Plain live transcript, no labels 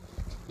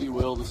If you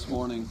will, this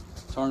morning,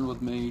 turn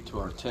with me to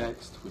our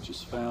text, which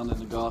is found in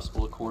the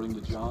Gospel according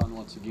to John.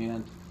 Once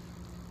again,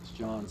 it's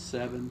John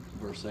 7,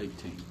 verse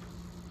 18.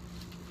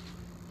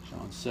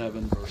 John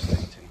 7,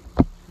 verse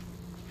 18.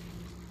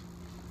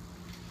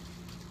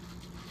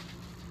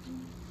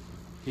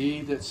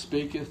 He that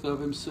speaketh of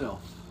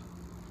himself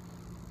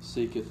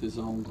seeketh his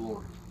own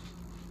glory.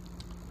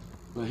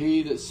 But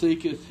he that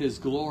seeketh his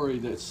glory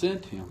that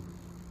sent him,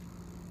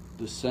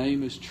 the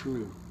same is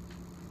true,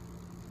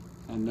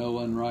 and no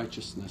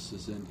unrighteousness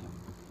is in him.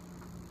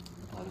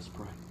 Let us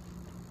pray.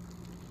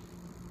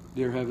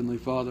 Dear Heavenly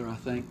Father, I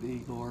thank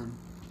Thee, Lord,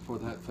 for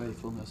that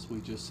faithfulness we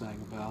just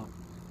sang about.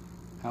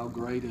 How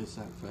great is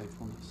that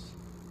faithfulness?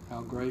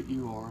 How great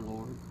You are,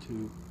 Lord,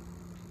 to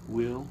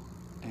will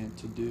and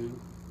to do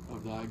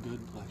of Thy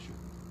good pleasure.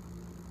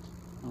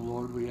 And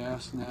Lord, we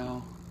ask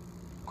now,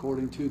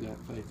 according to that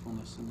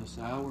faithfulness in this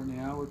hour and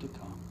the hour to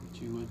come,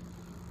 that You would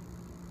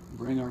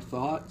bring our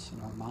thoughts and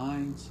our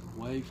minds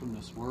away from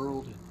this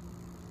world and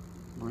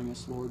bring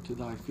us, Lord, to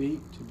Thy feet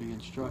to be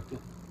instructed.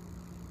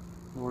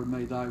 Lord,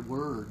 may Thy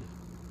word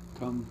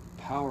come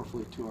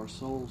powerfully to our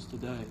souls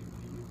today.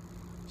 May You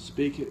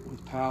speak it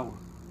with power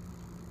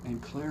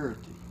and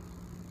clarity,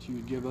 that You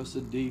would give us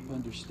a deep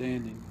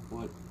understanding of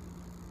what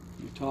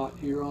You taught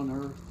here on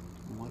earth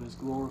and what is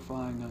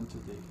glorifying unto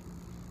Thee.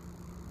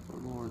 For,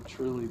 Lord,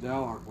 truly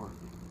Thou art worthy,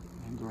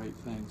 and great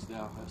things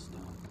Thou hast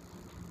done.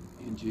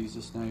 In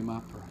Jesus' name I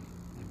pray.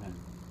 Amen.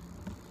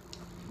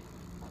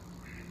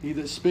 He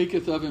that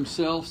speaketh of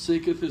himself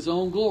seeketh his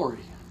own glory,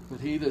 but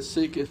he that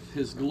seeketh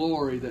his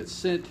glory that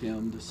sent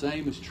him, the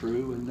same is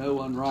true, and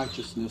no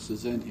unrighteousness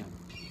is in him.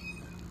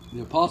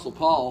 The Apostle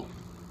Paul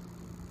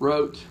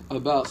wrote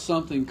about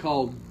something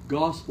called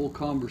gospel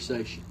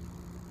conversation.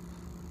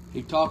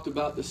 He talked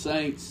about the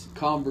saints'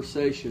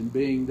 conversation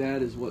being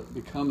that is what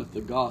becometh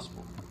the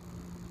gospel.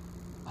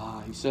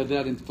 He said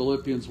that in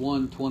Philippians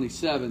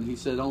 1:27. He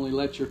said, only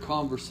let your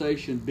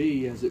conversation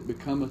be as it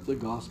becometh the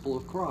gospel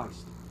of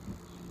Christ.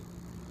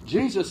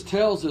 Jesus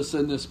tells us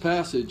in this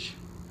passage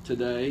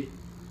today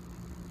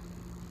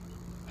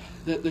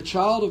that the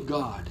child of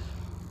God,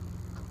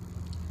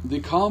 the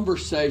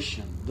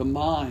conversation, the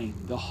mind,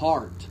 the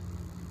heart,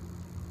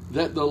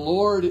 that the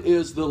Lord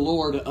is the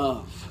Lord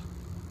of,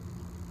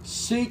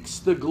 seeks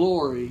the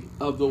glory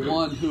of the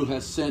one who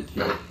has sent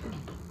him.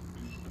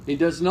 He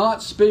does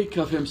not speak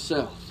of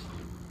himself.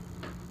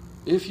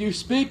 If you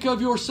speak of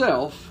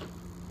yourself,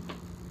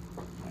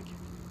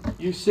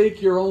 you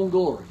seek your own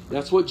glory.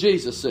 That's what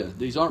Jesus said.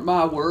 These aren't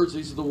my words,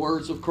 these are the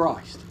words of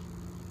Christ.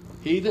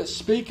 He that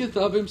speaketh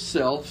of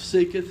himself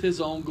seeketh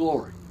his own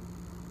glory.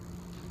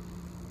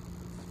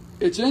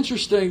 It's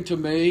interesting to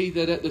me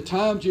that at the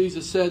time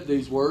Jesus said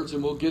these words,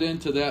 and we'll get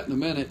into that in a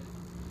minute,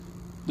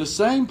 the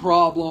same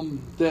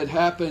problem that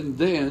happened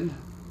then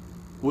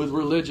with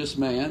religious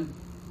man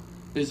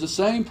is the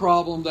same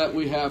problem that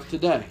we have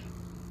today,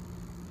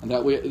 and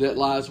that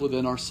lies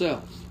within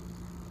ourselves.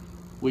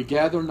 We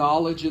gather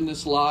knowledge in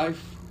this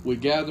life. We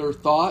gather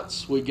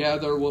thoughts. We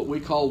gather what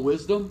we call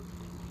wisdom.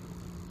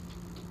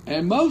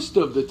 And most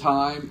of the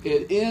time,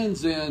 it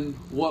ends in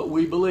what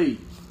we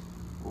believe,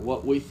 or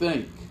what we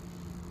think,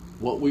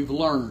 what we've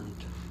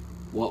learned,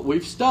 what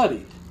we've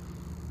studied,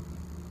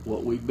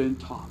 what we've been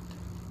taught.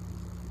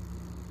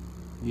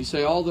 You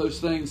say, all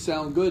those things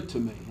sound good to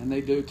me, and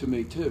they do to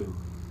me too.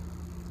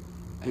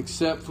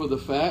 Except for the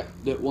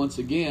fact that, once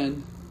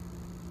again,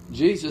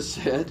 Jesus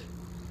said,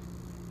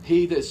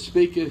 he that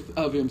speaketh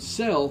of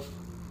himself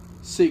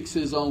seeks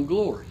his own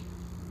glory.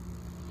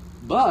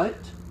 But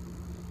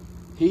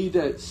he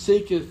that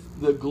seeketh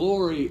the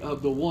glory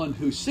of the one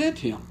who sent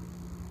him,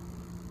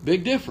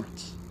 big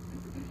difference.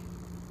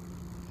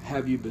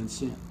 Have you been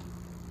sent?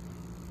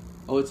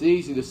 Oh, it's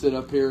easy to sit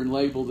up here and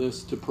label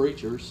this to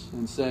preachers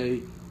and say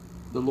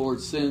the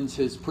Lord sends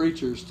his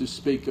preachers to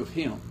speak of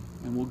him.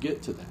 And we'll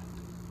get to that.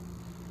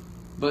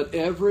 But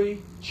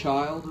every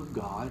child of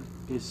God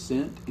is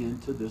sent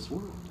into this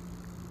world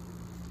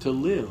to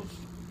live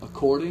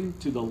according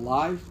to the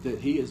life that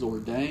he has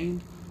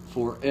ordained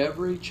for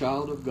every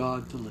child of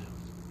God to live.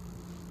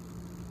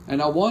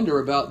 And I wonder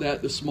about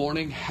that this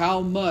morning, how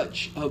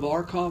much of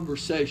our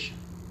conversation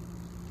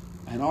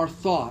and our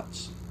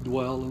thoughts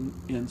dwell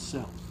in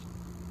self.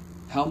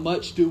 How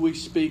much do we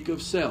speak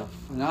of self?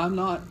 And I'm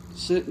not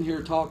sitting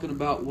here talking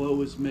about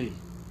woe is me.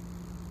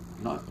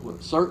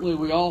 Certainly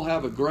we all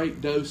have a great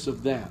dose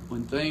of that.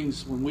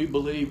 When we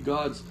believe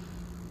God's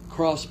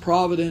cross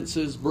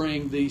providences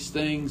bring these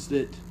things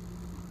that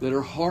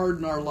are hard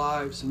in our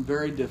lives and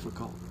very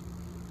difficult.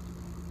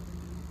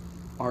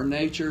 Our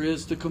nature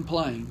is to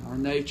complain. Our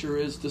nature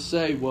is to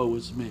say, woe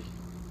is me.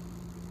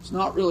 It's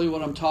not really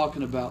what I'm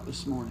talking about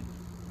this morning.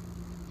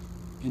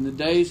 In the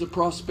days of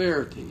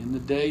prosperity, in the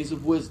days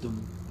of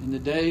wisdom, in the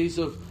days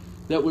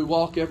that we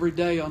walk every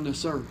day on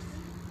this earth,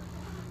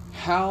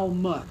 how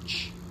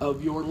much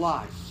of your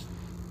life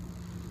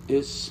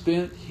is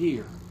spent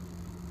here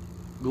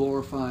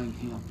glorifying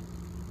Him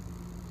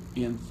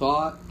in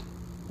thought,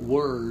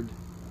 word,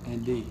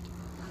 and deed?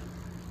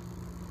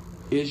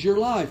 Is your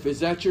life, is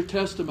that your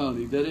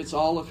testimony that it's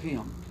all of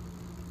Him?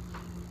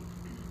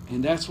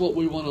 And that's what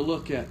we want to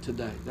look at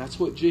today. That's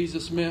what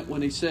Jesus meant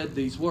when He said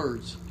these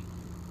words.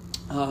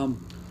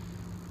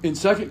 In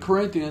 2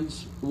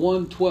 Corinthians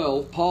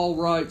 1:12, Paul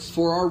writes,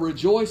 "For our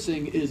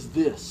rejoicing is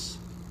this,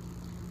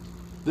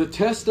 the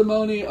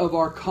testimony of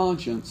our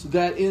conscience,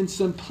 that in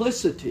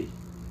simplicity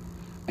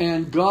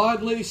and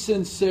godly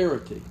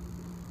sincerity,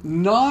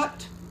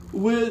 not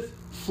with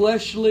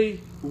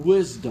fleshly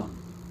wisdom."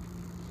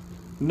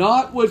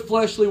 Not with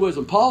fleshly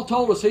wisdom. Paul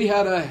told us he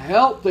had a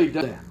healthy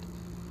debt.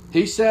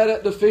 He sat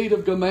at the feet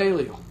of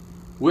Gamaliel,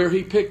 where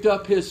he picked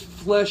up his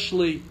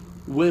fleshly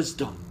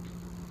wisdom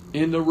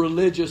in the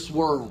religious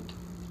world.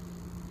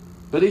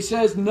 But he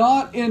says,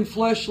 not in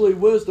fleshly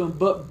wisdom,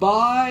 but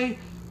by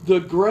the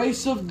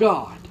grace of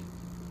God,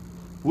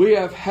 we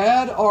have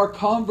had our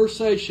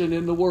conversation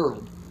in the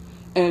world,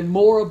 and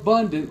more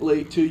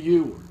abundantly to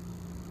you,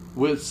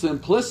 with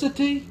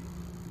simplicity,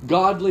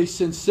 godly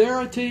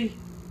sincerity,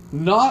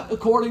 not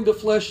according to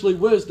fleshly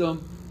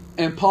wisdom.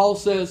 And Paul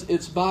says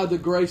it's by the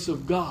grace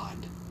of God.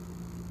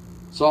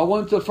 So I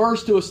want to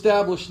first to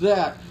establish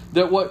that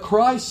what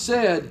Christ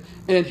said,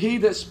 and he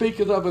that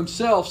speaketh of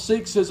himself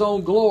seeks his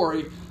own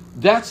glory,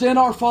 that's in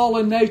our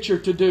fallen nature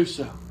to do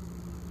so.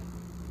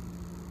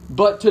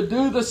 But to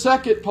do the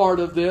second part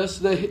of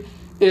this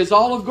is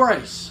all of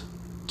grace.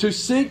 To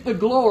seek the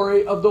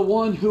glory of the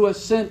one who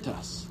has sent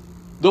us.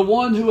 The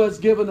one who has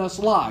given us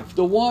life.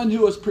 The one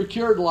who has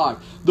procured life.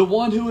 The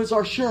one who is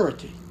our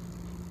surety.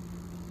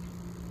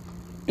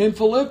 In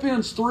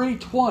Philippians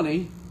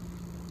 3:20,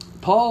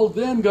 Paul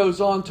then goes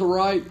on to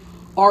write,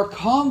 our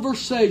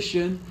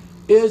conversation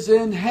is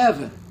in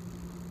heaven.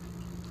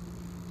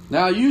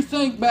 Now you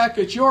think back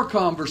at your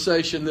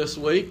conversation this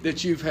week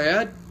that you've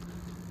had,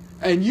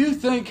 and you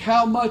think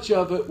how much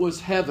of it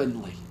was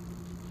heavenly.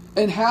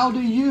 And how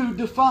do you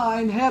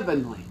define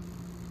heavenly?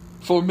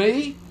 For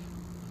me,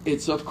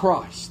 it's of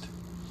Christ.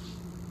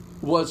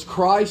 Was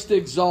Christ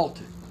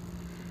exalted?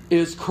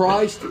 Is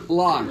Christ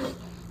life?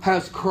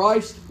 Has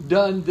Christ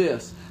done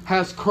this?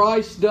 Has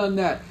Christ done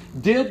that?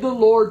 Did the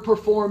Lord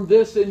perform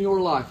this in your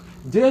life?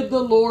 Did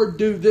the Lord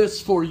do this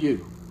for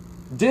you?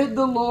 Did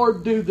the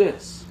Lord do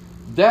this?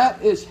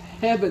 That is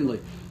heavenly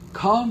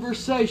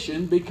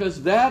conversation,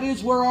 because that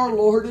is where our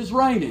Lord is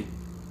reigning.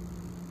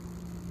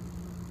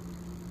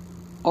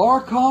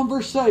 Our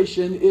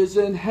conversation is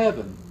in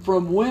heaven,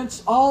 from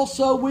whence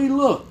also we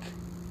look.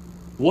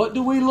 What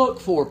do we look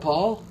for,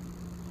 Paul?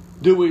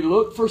 Do we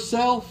look for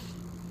self?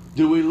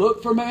 Do we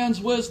look for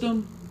man's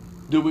wisdom?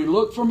 Do we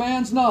look for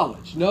man's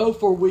knowledge? No,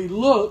 for we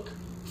look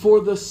for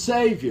the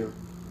Savior,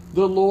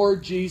 the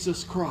Lord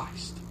Jesus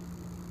Christ.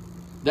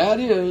 That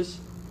is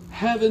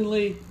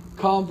heavenly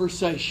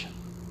conversation.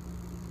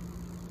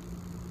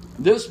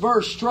 This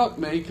verse struck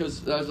me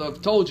because, as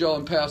I've told y'all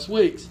in past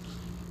weeks,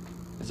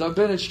 as I've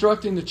been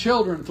instructing the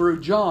children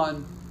through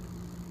John,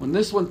 when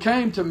this one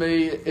came to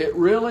me, it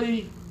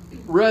really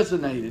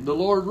resonated. The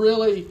Lord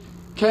really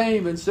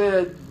came and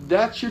said,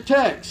 that's your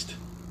text.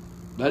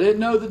 I didn't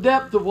know the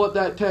depth of what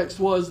that text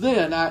was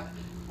then. I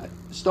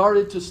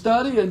started to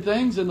study and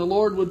things, and the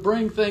Lord would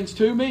bring things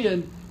to me,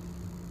 and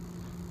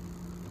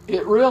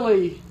it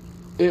really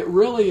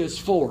is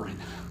foreign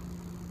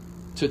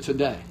to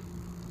today.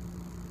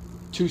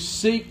 To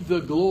seek the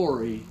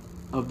glory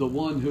of the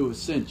one who has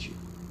sent you.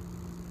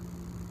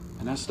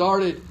 And I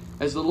started,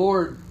 as the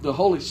Lord, the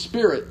Holy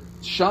Spirit,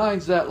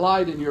 shines that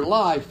light in your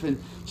life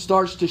and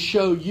starts to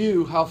show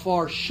you how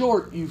far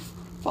short you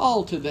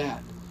fall to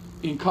that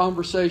in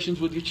conversations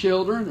with your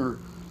children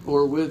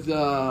or with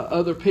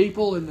other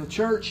people in the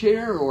church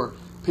here, or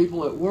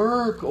people at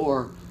work,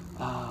 or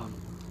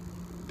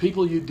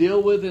people you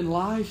deal with in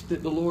life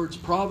that the Lord's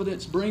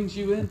providence brings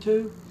you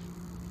into.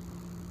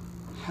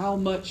 How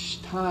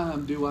much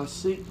time do I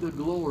seek the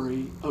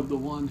glory of the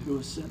one who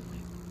has sent me,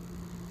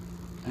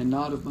 and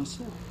not of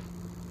myself?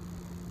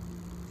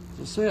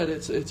 As I said,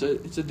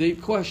 it's a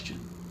deep question.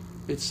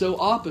 It's so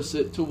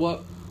opposite to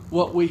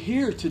what we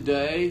hear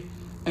today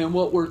and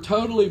what we're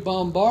totally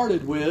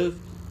bombarded with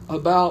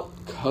about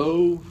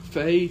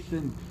co-faith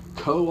and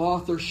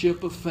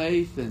co-authorship of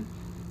faith, and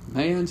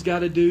man's got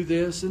to do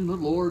this and the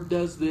Lord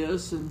does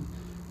this, and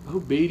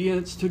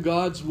obedience to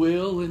God's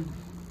will, and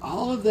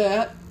all of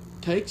that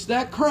takes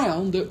that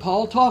crown that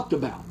Paul talked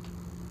about.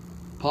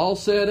 Paul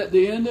said at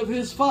the end of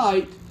his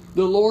fight,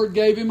 the Lord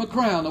gave him a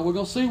crown. Now we're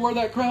going to see where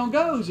that crown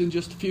goes in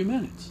just a few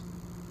minutes,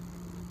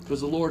 because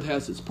the Lord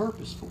has its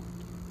purpose for it.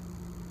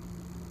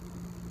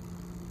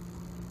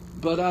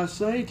 But I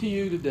say to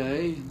you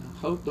today, and I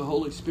hope the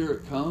Holy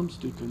Spirit comes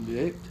to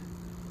convict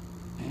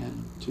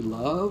and to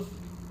love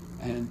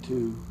and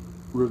to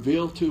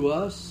reveal to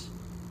us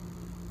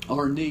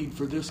our need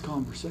for this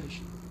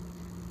conversation.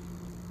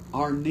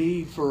 Our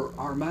need for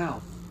our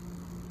mouth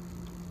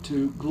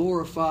to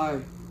glorify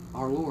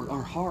our Lord,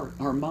 our heart,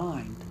 our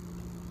mind.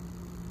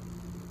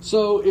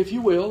 So, if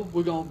you will,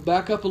 we're going to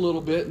back up a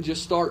little bit and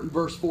just start in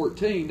verse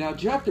 14. Now,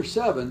 chapter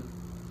 7,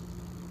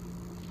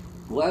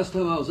 last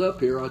time I was up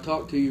here, I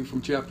talked to you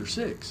from chapter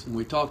 6. And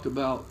we talked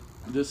about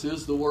this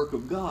is the work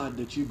of God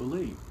that you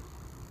believe.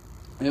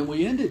 And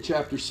we ended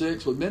chapter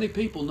 6 with many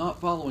people not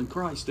following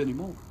Christ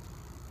anymore.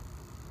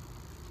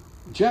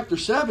 chapter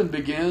 7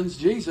 begins.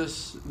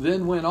 Jesus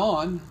then went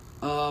on,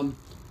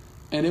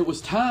 and it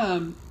was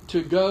time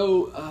to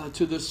go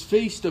to this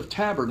Feast of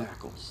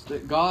Tabernacles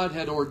that God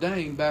had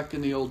ordained back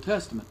in the Old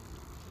Testament.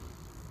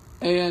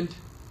 And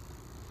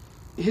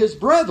his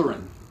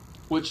brethren,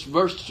 which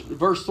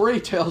verse 3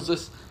 tells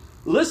us,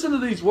 listen to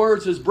these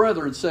words his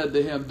brethren said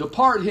to him,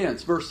 depart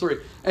hence, verse 3,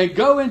 and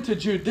go into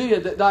Judea,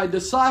 that thy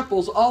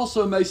disciples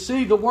also may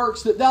see the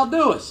works that thou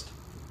doest.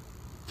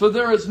 For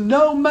there is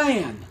no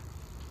man,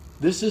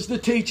 this is the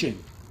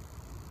teaching,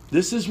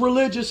 this is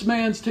religious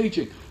man's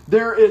teaching,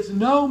 there is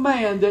no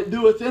man that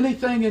doeth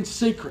anything in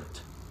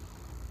secret,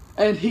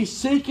 and he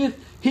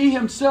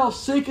himself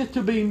seeketh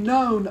to be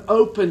known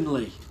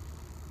openly.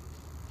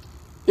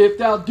 If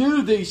thou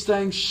do these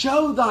things,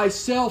 show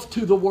thyself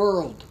to the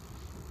world.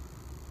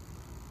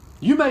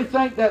 You may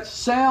think that's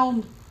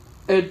sound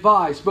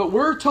advice, but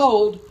we're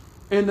told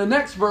in the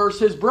next verse,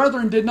 his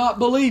brethren did not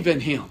believe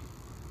in him.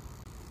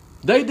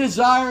 They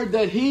desired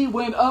that he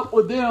went up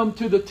with them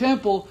to the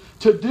temple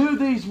to do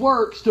these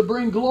works, to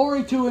bring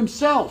glory to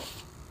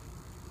himself,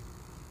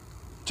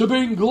 to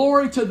bring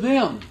glory to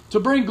them, to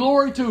bring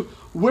glory to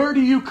where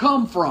do you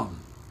come from.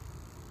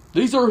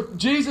 These are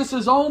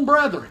Jesus' own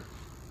brethren.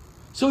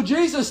 So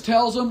Jesus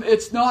tells them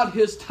it's not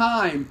his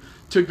time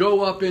to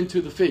go up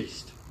into the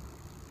feast.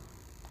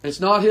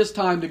 It's not his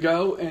time to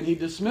go, and he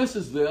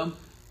dismisses them,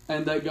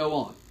 and they go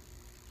on.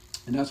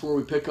 And that's where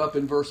we pick up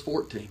in verse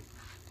 14.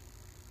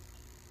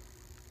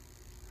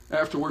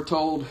 After we're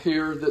told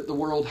here that the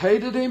world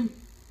hated him,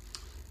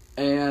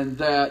 and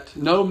that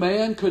no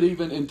man could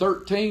even, in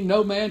 13,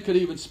 no man could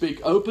even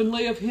speak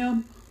openly of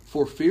him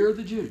for fear of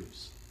the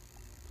Jews.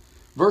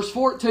 Verse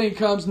 14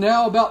 comes,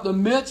 now about the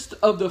midst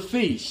of the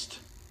feast,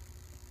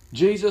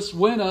 Jesus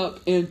went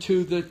up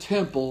into the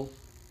temple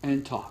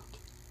and taught.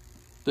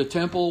 The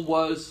temple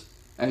was,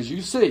 as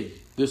you see,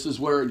 this is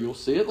where, you'll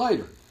see it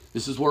later,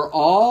 this is where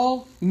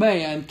all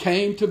man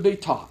came to be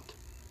taught.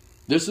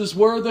 This is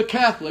where the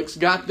Catholics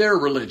got their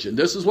religion.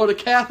 This is where the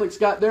Catholics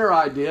got their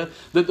idea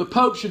that the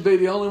Pope should be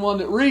the only one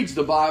that reads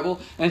the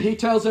Bible and he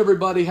tells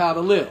everybody how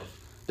to live.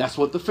 That's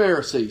what the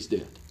Pharisees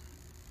did.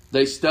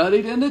 They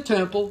studied in the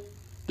temple.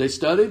 They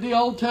studied the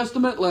Old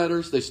Testament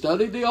letters. They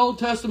studied the Old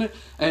Testament.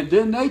 And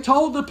then they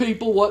told the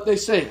people what they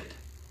said.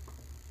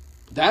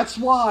 That's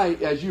why,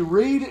 as you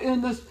read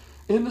in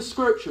the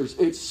Scriptures,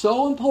 it's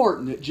so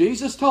important that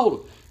Jesus told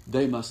them,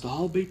 they must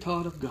all be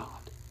taught of God.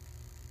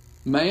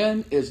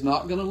 Man is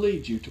not going to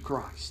lead you to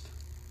Christ.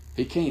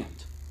 He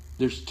can't.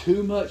 There's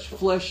too much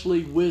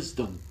fleshly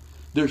wisdom.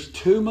 There's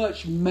too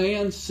much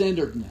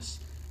man-centeredness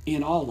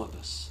in all of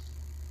us.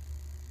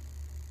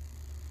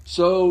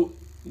 So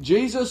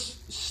Jesus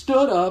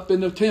stood up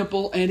in the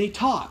temple and he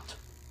taught.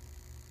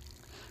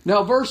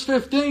 Now verse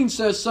 15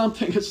 says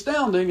something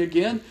astounding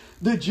again.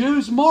 The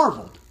Jews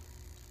marveled,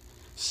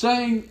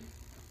 saying,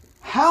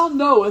 how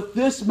knoweth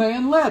this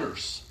man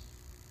letters?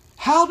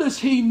 How does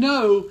he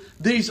know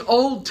these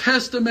Old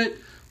Testament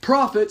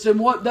prophets and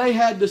what they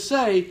had to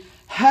say,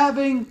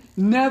 having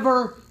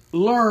never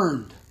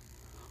learned?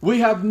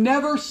 We have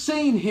never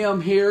seen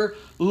him here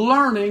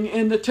learning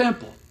in the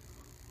temple.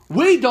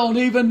 We don't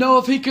even know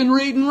if he can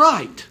read and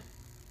write.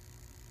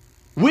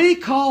 We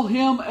call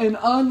him an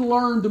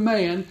unlearned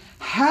man.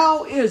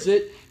 How is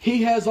it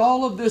he has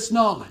all of this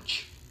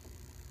knowledge?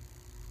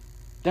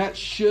 That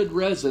should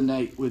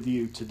resonate with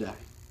you today.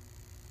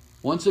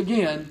 Once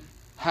again,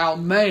 how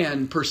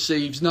man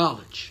perceives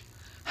knowledge.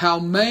 How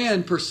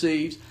man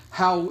perceives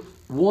how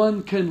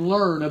one can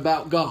learn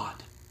about God.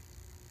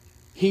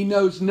 He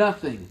knows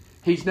nothing.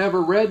 He's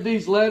never read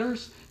these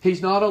letters.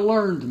 He's not a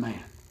learned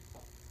man.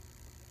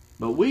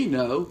 But we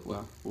know,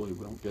 well, we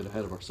won't get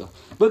ahead of ourselves.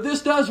 But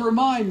this does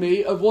remind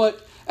me of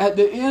what, at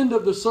the end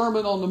of the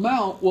Sermon on the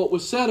Mount, what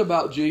was said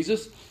about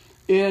Jesus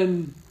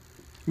in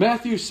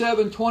Matthew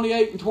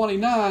 7:28 and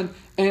 29,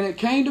 and it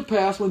came to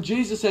pass when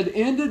Jesus had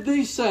ended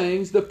these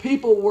sayings, the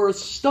people were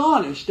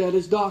astonished at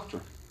his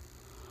doctrine.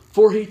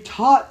 For he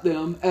taught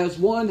them as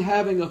one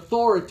having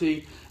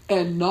authority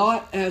and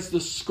not as the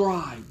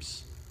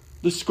scribes.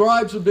 The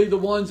scribes would be the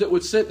ones that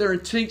would sit there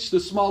and teach the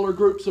smaller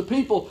groups of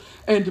people,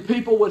 and the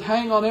people would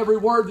hang on every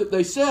word that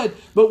they said.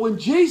 But when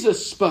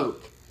Jesus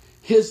spoke,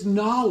 his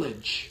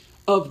knowledge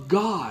of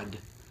God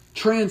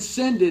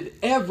transcended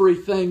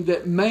everything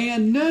that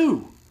man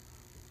knew.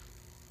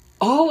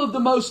 All of the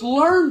most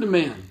learned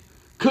men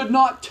could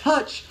not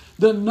touch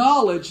the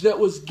knowledge that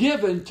was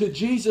given to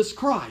Jesus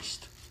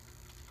Christ.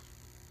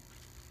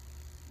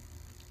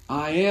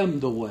 I am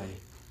the way,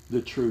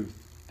 the truth,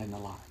 and the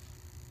life.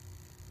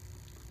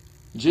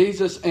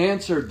 Jesus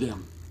answered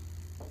them.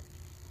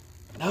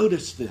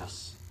 Notice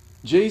this.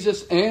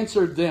 Jesus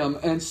answered them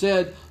and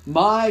said,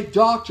 my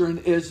doctrine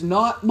is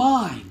not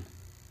mine.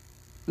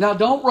 Now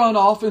don't run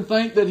off and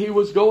think that he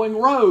was going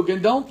rogue,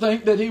 and don't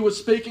think that he was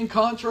speaking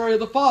contrary to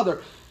the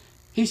Father.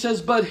 He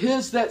says, but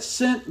his that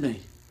sent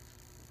me.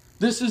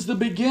 This is the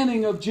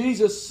beginning of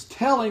Jesus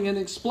telling and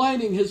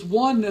explaining his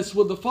oneness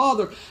with the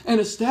Father and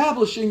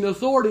establishing the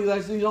authority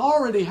that he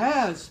already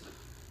has,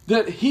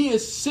 that he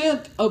is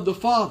sent of the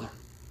Father.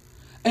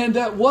 and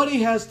that what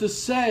He has to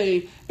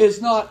say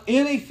is not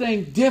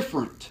anything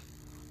different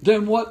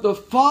than what the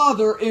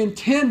Father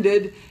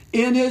intended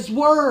in His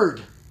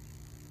Word,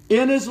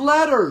 in His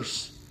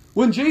letters.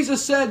 When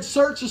Jesus said,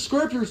 search the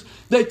Scriptures,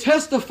 they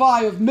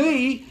testify of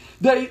me.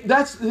 That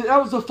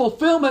was a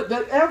fulfillment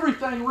that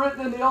everything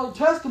written in the Old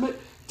Testament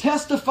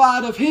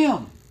testified of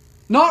Him.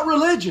 Not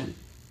religion.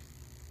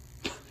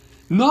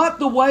 Not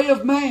the way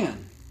of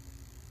man.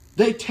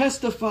 They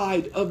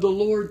testified of the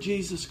Lord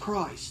Jesus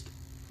Christ.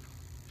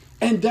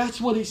 And that's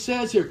what He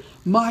says here.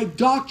 My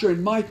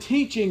doctrine, my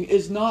teaching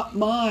is not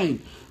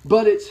mine,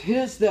 but it's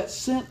His that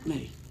sent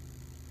me.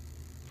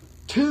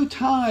 2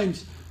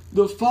 times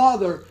the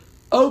Father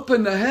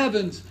opened the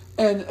heavens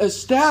and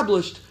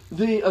established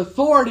the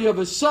authority of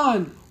His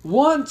Son.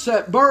 Once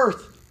at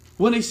birth,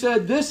 when He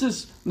said, this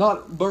is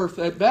not birth,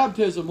 at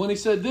baptism, when He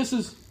said, this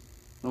is,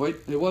 no wait,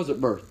 it was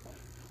at birth.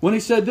 When He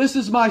said, this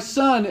is my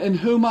Son in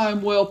whom I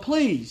am well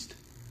pleased.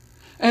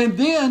 And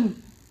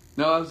then,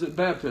 no, I was at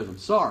baptism,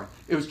 sorry.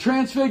 It was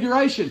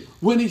transfiguration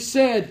when He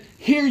said,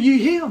 hear ye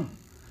Him.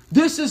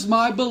 This is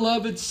my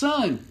beloved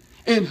Son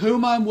in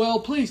whom I am well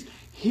pleased.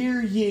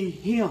 Hear ye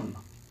Him.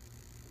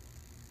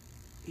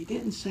 He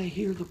didn't say,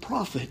 hear the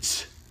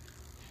prophets.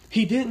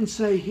 He didn't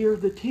say, hear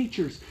the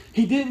teachers.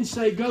 He didn't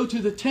say, go to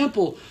the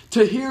temple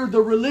to hear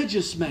the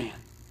religious man.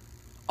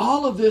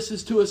 All of this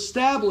is to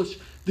establish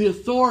the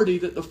authority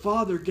that the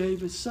Father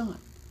gave His Son.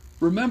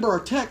 Remember our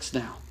text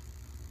now.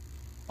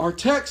 Our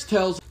text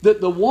tells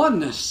that the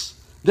oneness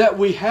that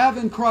we have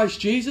in Christ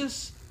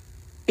Jesus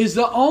is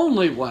the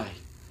only way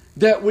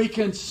that we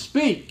can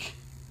speak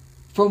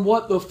from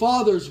what the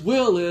Father's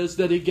will is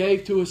that He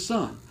gave to His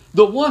Son.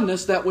 The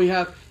oneness that we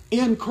have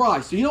in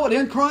Christ. Do you know what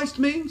in Christ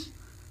means?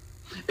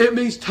 It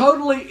means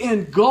totally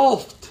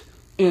engulfed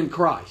in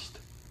Christ.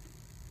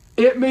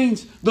 It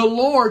means the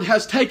Lord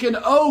has taken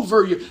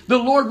over you. The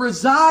Lord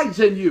resides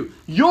in you.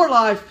 Your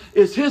life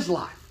is His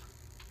life.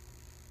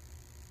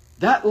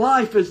 That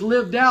life is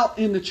lived out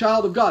in the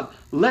child of God.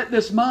 Let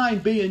this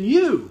mind be in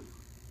you.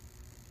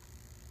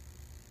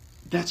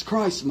 That's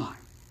Christ's mind.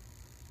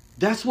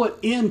 That's what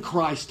in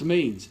Christ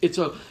means. It's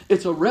a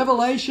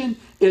revelation.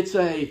 It's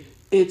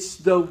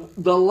the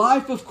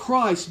life of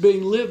Christ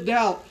being lived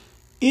out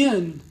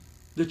in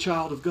the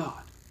child of God.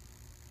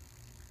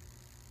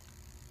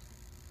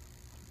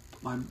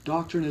 My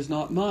doctrine is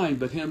not mine,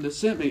 but Him that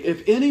sent me.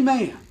 If any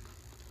man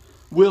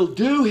will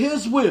do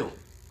His will,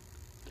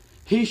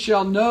 he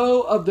shall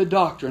know of the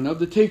doctrine, of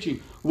the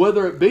teaching,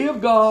 whether it be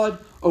of God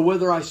or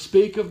whether I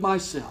speak of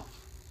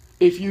myself.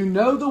 If you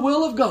know the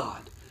will of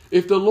God,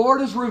 if the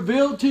Lord has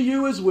revealed to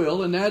you His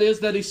will, and that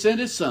is that He sent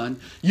His Son,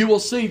 you will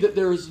see that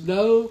there is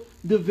no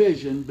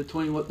division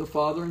between what the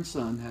Father and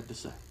Son had to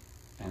say,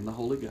 and the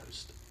Holy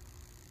Ghost.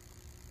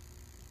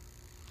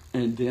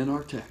 And then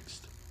our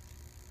text.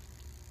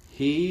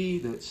 He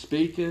that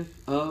speaketh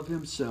of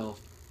himself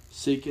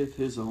seeketh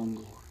his own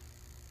glory.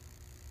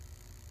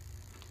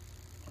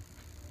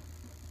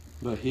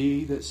 But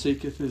he that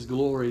seeketh his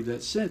glory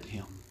that sent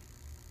him,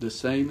 the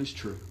same is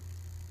true.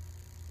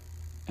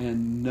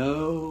 And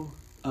no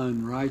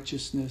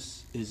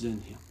unrighteousness is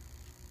in him.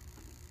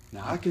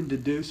 Now I can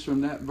deduce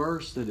from that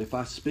verse that if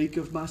I speak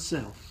of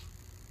myself,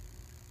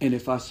 and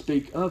if I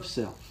speak of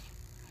self,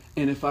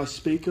 and if I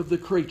speak of the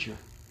creature,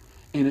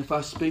 and if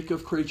I speak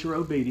of creature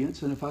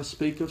obedience, and if I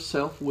speak of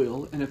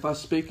self-will, and if I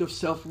speak of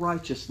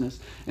self-righteousness,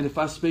 and if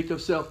I speak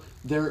of self,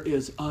 there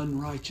is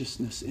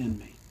unrighteousness in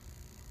me.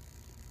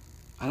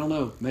 I don't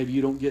know, maybe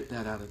you don't get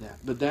that out of that.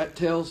 But that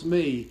tells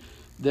me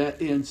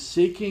that in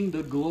seeking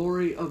the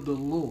glory of the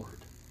Lord,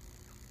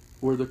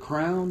 where the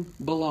crown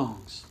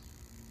belongs,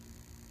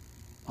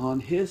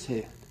 on His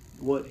head,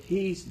 what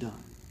He's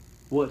done,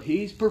 what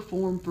He's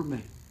performed for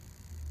me,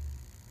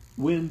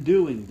 when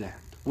doing that,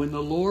 when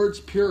the Lord's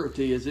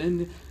purity is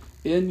in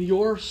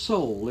your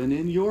soul and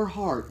in your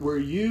heart, where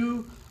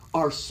you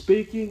are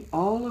speaking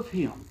all of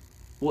Him,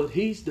 what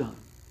He's done,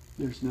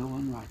 there's no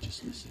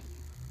unrighteousness in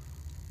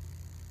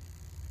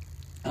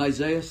you.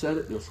 Isaiah said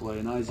it this way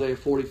in Isaiah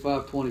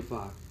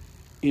 45:25.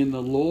 In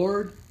the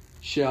Lord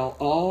shall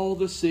all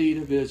the seed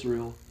of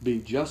Israel be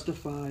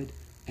justified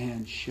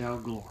and shall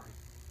glory.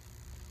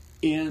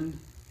 In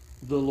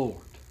the Lord.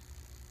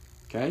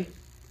 Okay?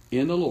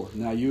 In the Lord.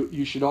 Now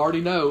you should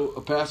already know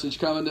a passage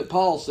coming that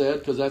Paul said,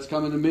 because that's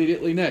coming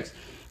immediately next.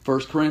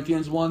 1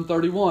 Corinthians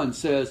 1:31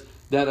 says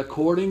that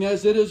according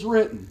as it is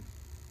written,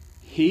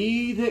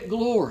 he that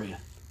glorieth,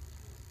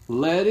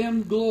 let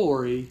him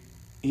glory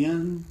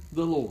in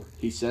the Lord.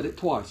 He said it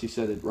twice. He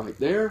said it right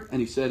there, and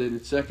he said it in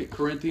 2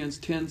 Corinthians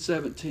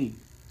 10:17.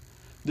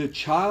 The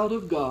child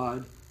of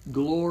God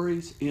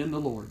glories in the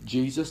Lord.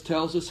 Jesus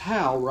tells us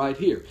how right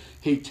here.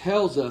 He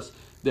tells us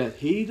that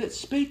he that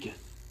speaketh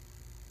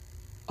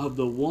of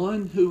the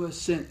one who has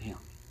sent him,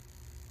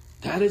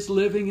 that is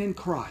living in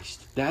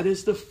Christ. That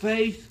is the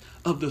faith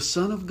of the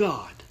Son of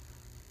God.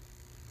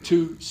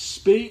 To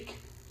speak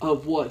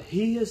of what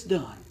He has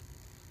done.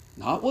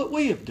 Not what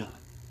we have done,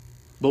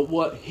 but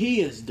what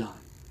He has done.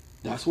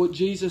 That's what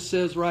Jesus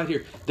says right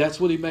here. That's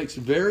what He makes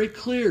very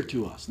clear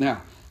to us.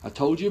 Now, I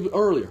told you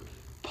earlier,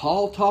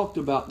 Paul talked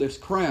about this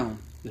crown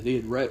that he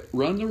had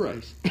run the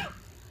race.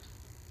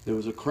 There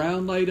was a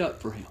crown laid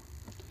up for him.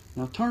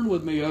 Now turn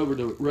with me over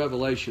to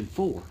Revelation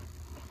 4.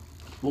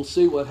 We'll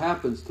see what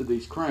happens to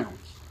these crowns.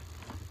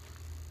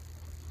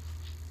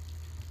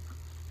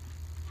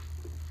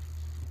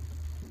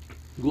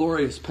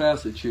 Glorious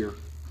passage here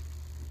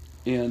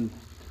in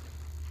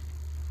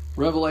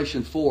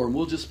Revelation 4. And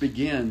we'll just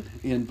begin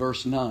in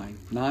verse 9,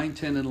 10,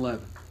 and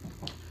 11.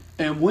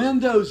 And when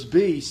those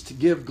beasts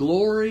give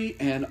glory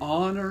and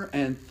honor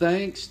and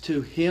thanks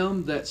to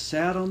him that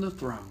sat on the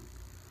throne,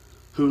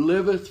 who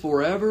liveth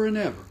forever and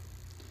ever,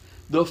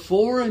 the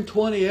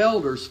 24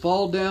 elders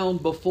fall down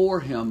before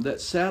him that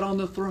sat on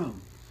the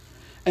throne,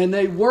 and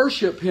they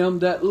worship him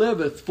that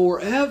liveth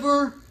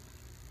forever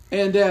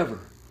and ever.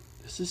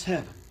 This is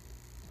heaven.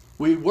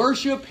 We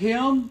worship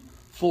him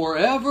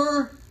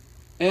forever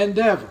and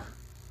ever,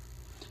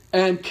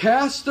 and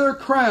cast their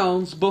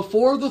crowns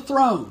before the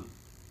throne,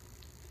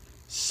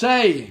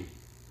 saying,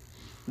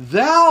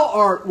 Thou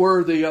art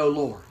worthy, O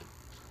Lord.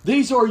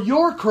 These are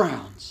your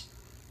crowns.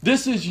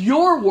 This is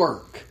your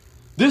work.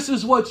 This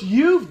is what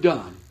you've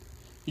done.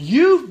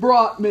 You've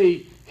brought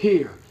me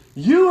here.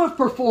 You have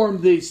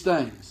performed these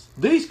things.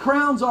 These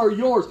crowns are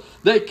yours.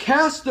 They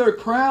cast their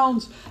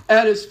crowns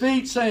at his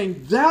feet,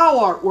 saying, Thou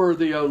art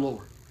worthy, O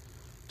Lord,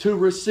 to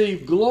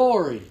receive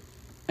glory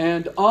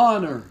and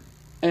honor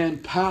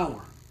and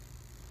power.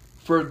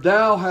 For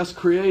thou hast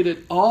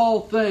created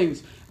all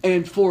things,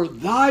 and for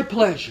thy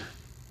pleasure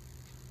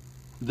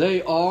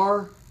they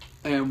are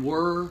and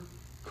were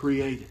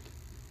created.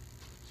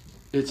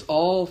 It's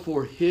all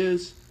for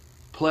his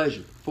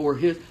pleasure.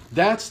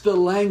 That's the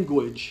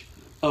language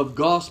of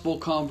gospel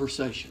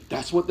conversation.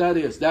 That's what that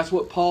is. That's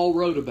what Paul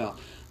wrote about.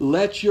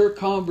 Let your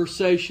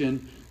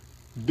conversation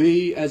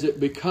be as it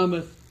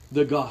becometh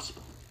the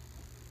gospel.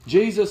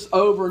 Jesus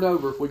over and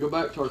over, if we go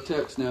back to our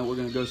text now, we're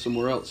going to go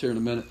somewhere else here in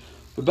a minute.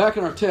 But back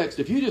in our text,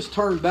 if you just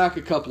turn back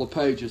a couple of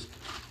pages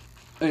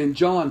in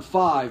John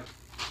 5,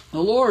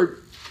 the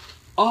Lord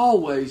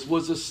always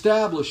was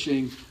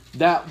establishing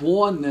that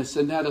oneness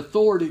and that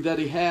authority that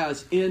he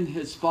has in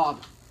his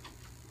Father.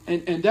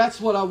 And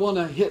that's what I want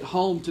to hit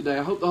home today.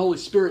 I hope the Holy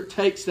Spirit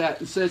takes that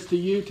and says to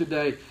you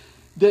today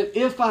that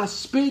if I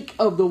speak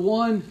of the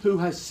one who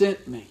has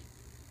sent me,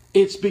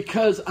 it's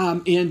because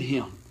I'm in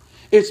him.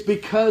 It's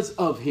because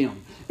of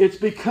him. It's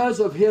because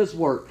of his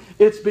work.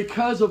 It's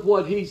because of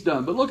what he's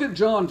done. But look at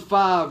John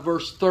 5,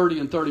 verse 30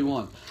 and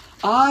 31.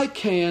 I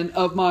can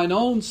of mine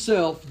own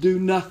self do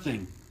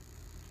nothing.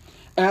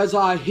 As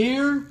I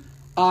hear,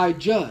 I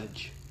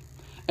judge.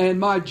 And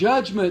my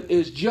judgment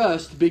is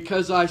just,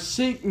 because I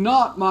seek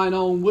not mine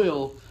own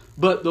will,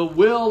 but the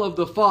will of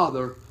the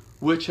Father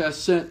which has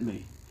sent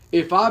me.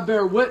 If I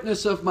bear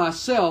witness of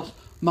myself,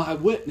 my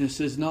witness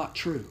is not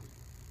true.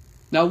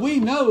 Now we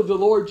know the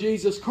Lord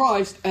Jesus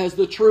Christ as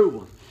the true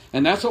one.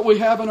 And that's what we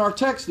have in our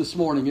text this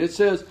morning. It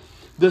says,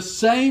 the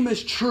same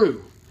is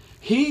true.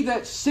 He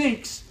that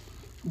seeks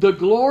the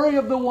glory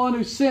of the one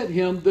who sent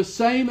him, the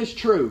same is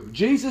true.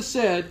 Jesus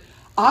said,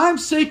 I'm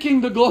seeking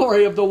the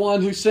glory of the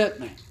one who sent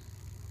me.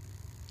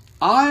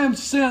 I am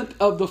sent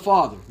of the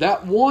Father.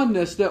 That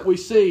oneness that we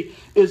see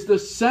is the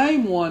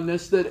same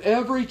oneness that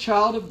every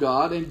child of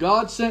God and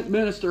God-sent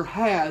minister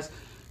has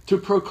to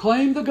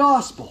proclaim the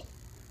gospel.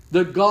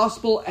 The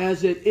gospel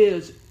as it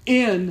is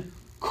in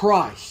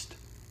Christ.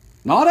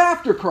 Not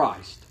after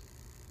Christ.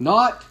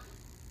 Not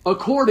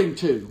according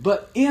to,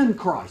 but in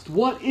Christ.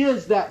 What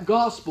is that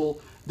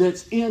gospel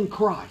that's in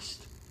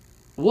Christ?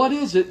 What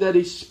is it that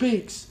he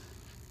speaks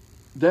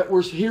that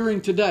we're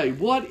hearing today?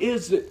 What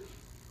is it?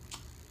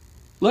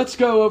 Let's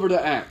go over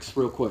to Acts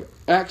real quick.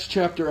 Acts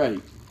chapter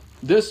 8.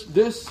 This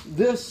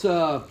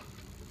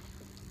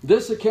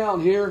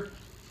account here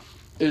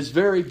is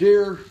very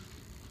dear.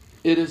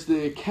 It is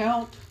the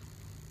account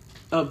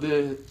of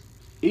the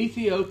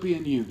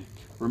Ethiopian eunuch.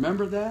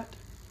 Remember that?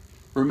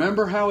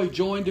 Remember how he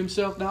joined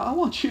himself? Now I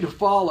want you to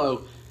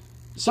follow.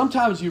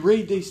 Sometimes you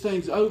read these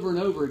things over and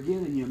over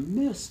again and you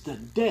miss the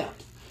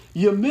depth.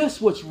 You miss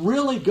what's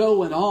really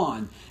going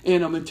on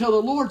in them until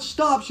the Lord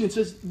stops you and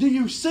says, do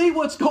you see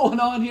what's going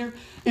on here?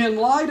 In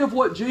light of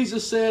what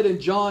Jesus said in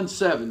John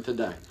 7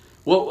 today.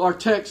 Well, our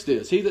text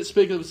is, he that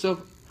speaketh of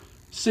himself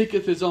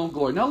seeketh his own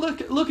glory. Now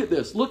look at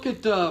this. Look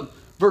at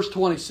verse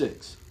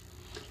 26.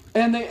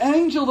 And the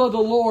angel of the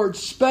Lord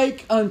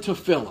spake unto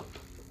Philip,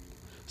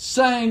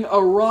 saying,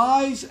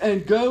 Arise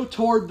and go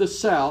toward the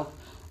south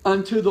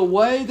unto the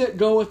way that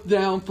goeth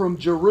down from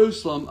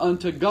Jerusalem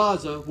unto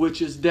Gaza,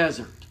 which is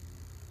desert.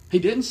 He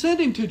didn't send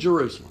him to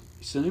Jerusalem.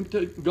 He sent him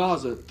to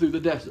Gaza through the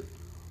desert.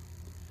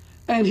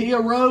 And he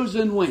arose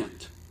and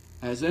went,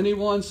 as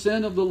anyone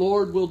sent of the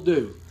Lord will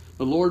do.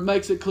 The Lord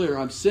makes it clear,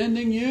 I'm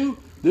sending you.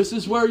 This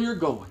is where you're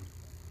going.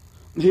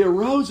 He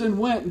arose and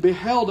went and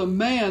beheld a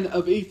man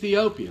of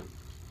Ethiopia,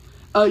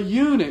 a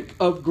eunuch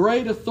of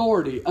great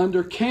authority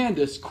under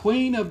Candace,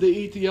 queen of the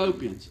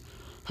Ethiopians,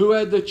 who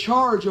had the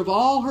charge of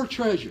all her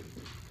treasure,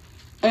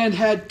 and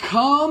had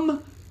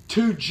come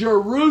to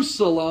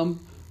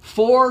Jerusalem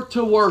for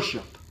to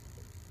worship.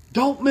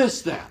 Don't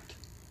miss that.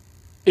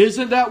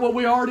 Isn't that what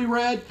we already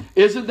read?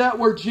 Isn't that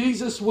where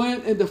Jesus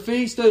went and the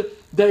feast?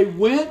 They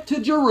went to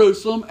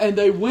Jerusalem and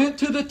they went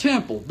to the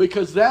temple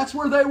because that's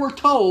where they were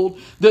told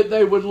that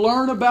they would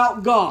learn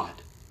about God.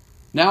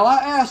 Now I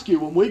ask you,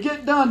 when we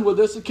get done with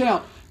this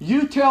account,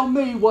 you tell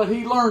me what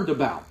he learned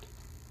about.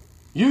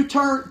 You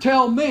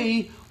tell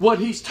me what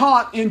he's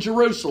taught in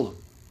Jerusalem.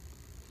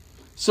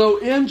 So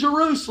in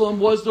Jerusalem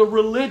was the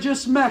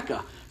religious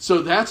Mecca.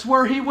 So that's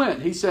where he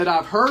went. He said,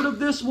 I've heard of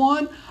this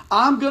one.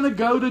 I'm going to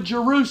go to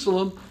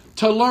Jerusalem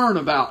to learn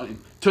about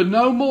him, to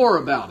know more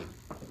about him.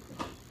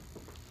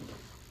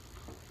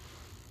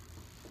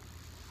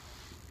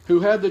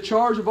 Who had the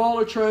charge of all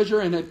the treasure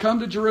and had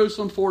come to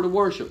Jerusalem for to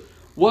worship,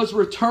 was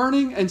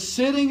returning and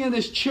sitting in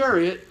his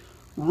chariot,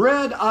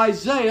 read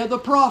Isaiah the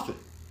prophet.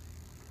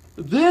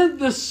 Then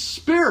the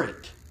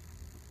Spirit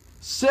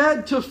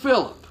said to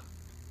Philip,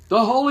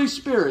 the Holy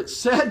Spirit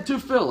said to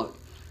Philip,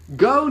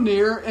 go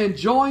near and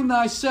join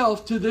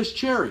thyself to this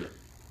chariot.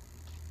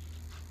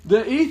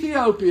 The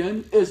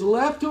Ethiopian is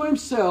left to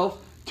himself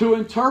to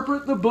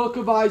interpret the book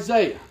of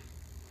Isaiah.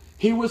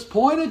 He was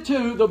pointed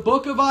to the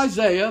book of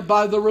Isaiah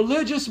by the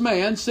religious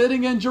man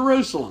sitting in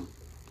Jerusalem.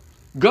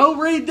 Go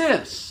read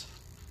this.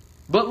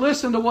 But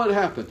listen to what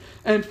happened.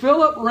 And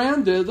Philip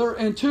ran thither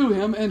and to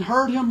him and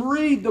heard him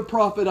read the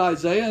prophet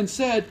Isaiah and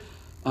said,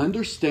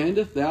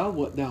 understandest thou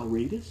what thou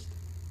readest?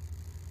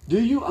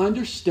 Do you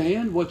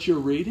understand what you're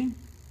reading?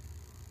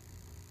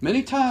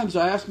 Many times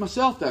I ask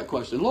myself that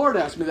question. The Lord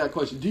asked me that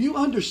question. Do you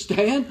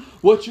understand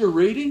what you're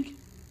reading?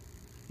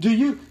 Do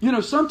you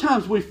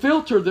sometimes we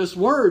filter this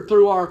word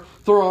through our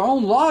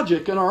own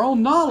logic and our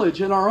own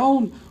knowledge and our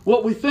own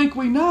what we think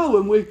we know,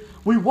 and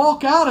we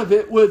walk out of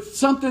it with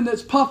something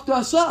that's puffed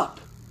us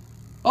up.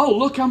 Oh,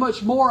 look how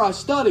much more I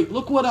studied.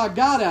 Look what I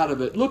got out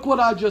of it. Look what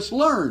I just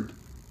learned.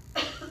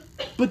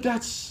 But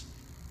that's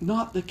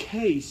not the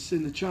case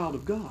in the child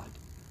of God.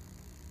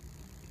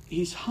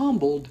 He's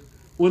humbled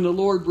when the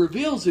Lord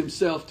reveals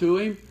himself to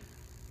him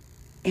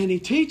and he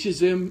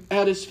teaches him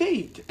at his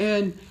feet.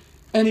 And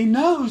he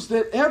knows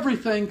that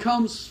everything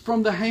comes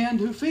from the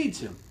hand who feeds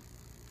him.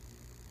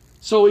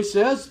 So he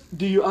says,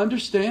 do you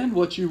understand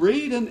what you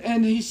read?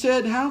 And he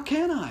said, how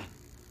can I?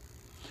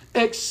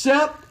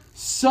 Except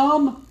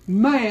some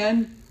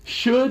man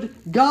should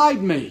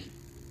guide me.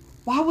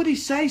 Why would he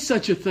say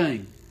such a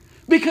thing?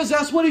 Because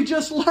that's what he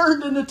just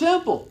learned in the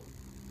temple.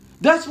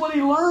 That's what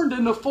he learned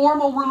in the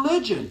formal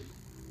religion.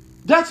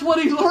 That's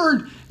what he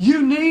learned.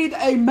 You need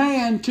a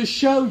man to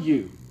show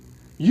you.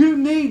 You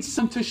need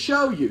some to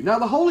show you. Now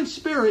the Holy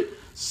Spirit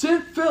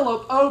sent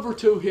Philip over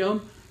to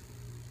him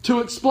to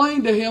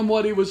explain to him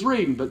what he was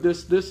reading. But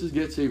this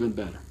gets even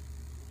better.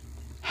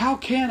 How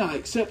can I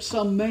except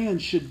some man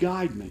should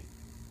guide me?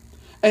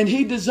 And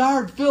he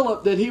desired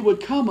Philip that he would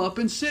come up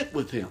and sit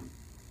with him.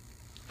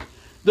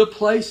 The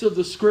place of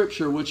the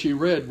scripture which he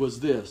read was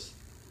this.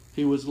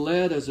 He was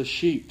led as a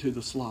sheep to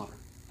the slaughter.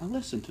 Now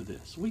listen to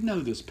this. We know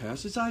this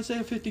passage. It's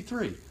Isaiah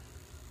 53.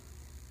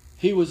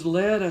 He was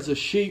led as a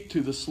sheep to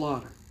the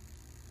slaughter.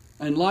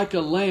 And like a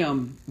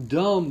lamb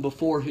dumb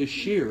before his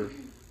shearer,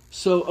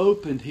 so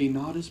opened he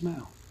not his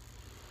mouth.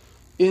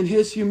 In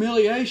his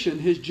humiliation,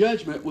 his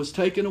judgment was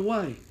taken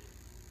away.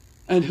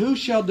 And who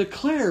shall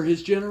declare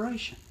his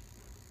generation?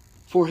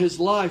 For his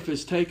life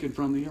is taken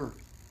from the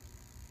earth.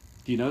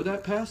 Do you know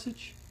that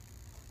passage?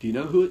 Do you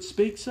know who it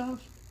speaks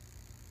of?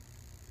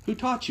 Who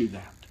taught you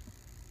that?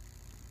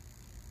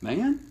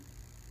 Man?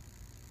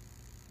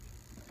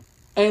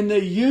 And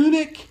the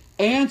eunuch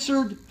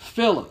answered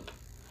Philip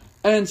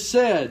and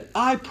said,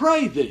 I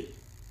pray thee,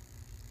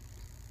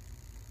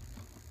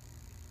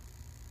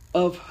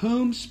 of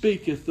whom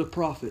speaketh the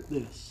prophet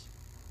this?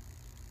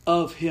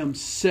 Of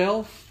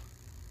himself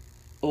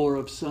or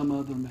of some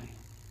other man?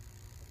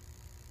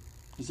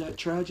 Is that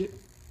tragic?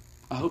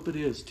 I hope it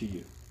is to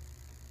you.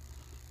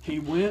 He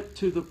went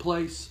to the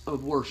place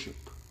of worship.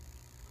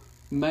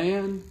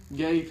 Man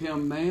gave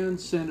him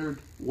man-centered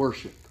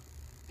worship.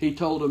 He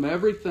told him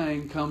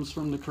everything comes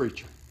from the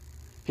creature.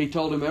 He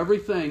told him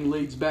everything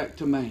leads back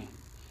to man.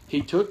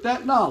 He took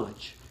that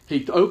knowledge.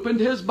 He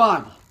opened his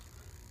Bible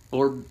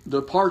or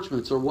the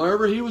parchments or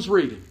whatever he was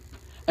reading,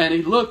 and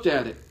he looked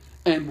at it.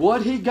 And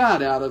what he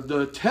got out of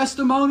the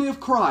testimony of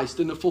Christ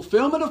and the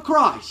fulfillment of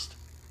Christ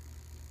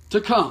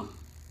to come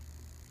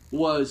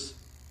was,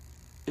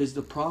 is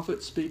the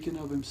prophet speaking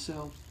of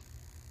himself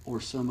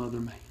or some other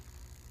man?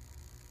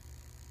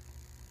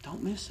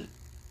 Don't miss it.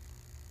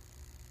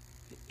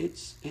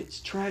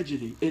 It's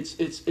tragedy.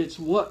 It's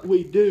what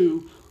we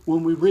do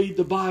when we read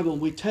the Bible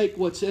and we take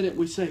what's in it and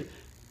we say,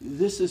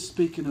 this is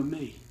speaking of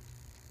me.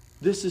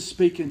 This is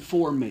speaking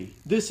for me.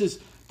 This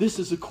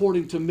is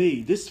according to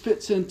me. This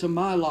fits into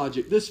my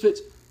logic. This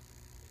fits.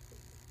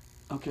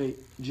 Okay,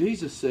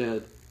 Jesus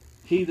said,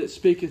 he that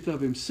speaketh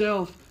of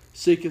himself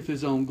seeketh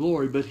his own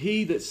glory, but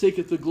he that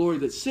seeketh the glory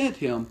that sent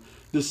him,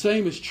 the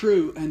same is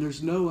true, and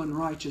there's no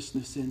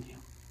unrighteousness in him.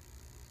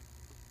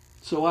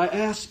 So I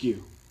ask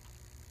you,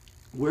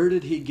 where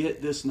did he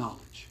get this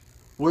knowledge?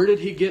 Where did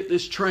he get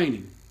this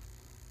training?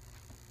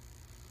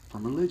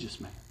 From a religious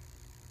man.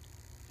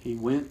 He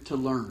went to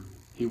learn.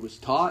 He was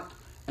taught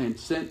and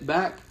sent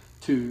back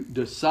to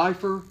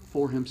decipher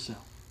for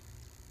himself.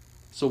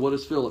 So what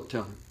does Philip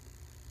tell him?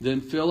 Then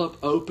Philip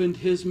opened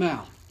his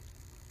mouth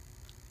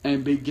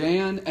and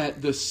began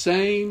at the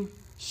same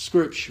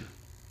Scripture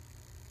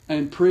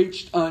and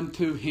preached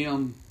unto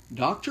him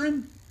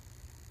doctrine?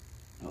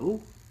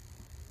 No.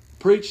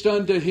 Preached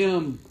unto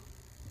him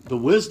the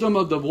wisdom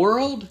of the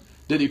world?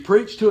 Did he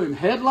preach to him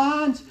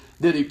headlines?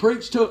 Did he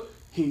preach to...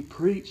 He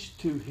preached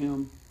to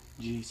him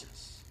Jesus.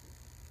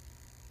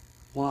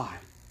 Why?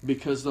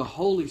 Because the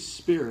Holy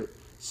Spirit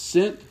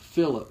sent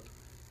Philip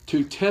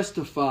to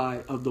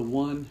testify of the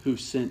one who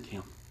sent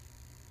him,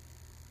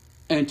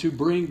 and to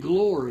bring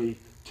glory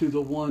to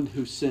the one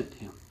who sent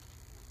him,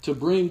 to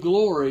bring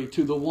glory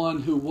to the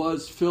one who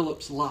was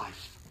Philip's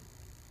life.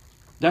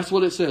 That's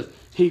what it says.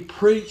 He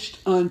preached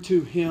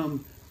unto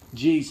him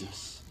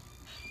Jesus.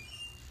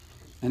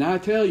 And I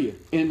tell you,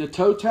 in the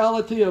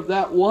totality of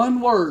that one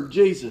word,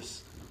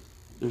 Jesus,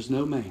 there's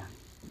no man.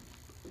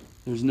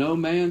 There's no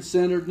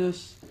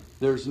man-centeredness.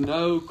 There's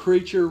no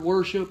creature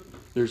worship.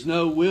 There's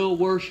no will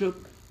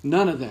worship.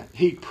 None of that.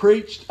 He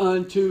preached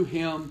unto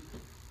him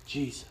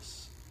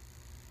Jesus.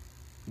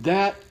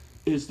 That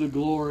is the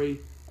glory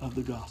of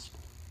the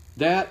gospel.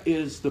 That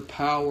is the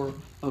power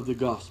of the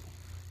gospel.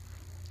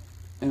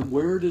 And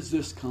where does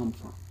this come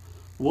from?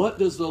 What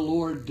does the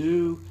Lord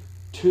do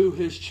to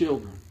His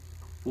children?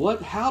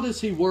 How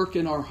does He work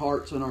in our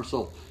hearts and our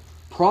soul?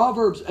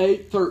 Proverbs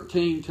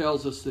 8:13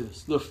 tells us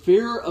this. The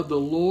fear of the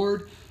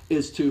Lord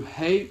is to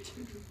hate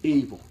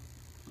evil,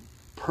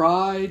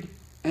 pride,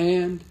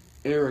 and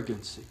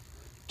arrogancy.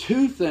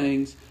 Three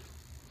things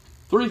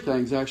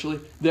actually,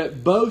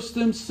 that boast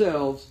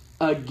themselves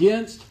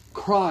against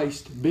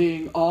Christ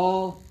being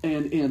all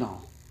and in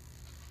all.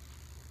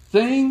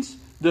 Things,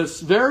 the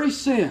very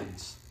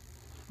sins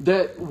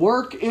that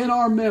work in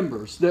our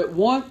members, that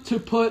want to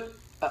put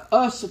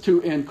us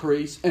to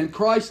increase and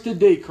Christ to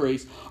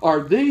decrease,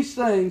 are these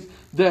things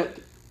that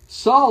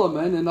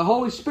Solomon and the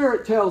Holy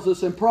Spirit tells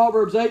us in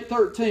Proverbs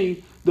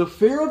 8:13, the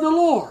fear of the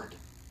Lord.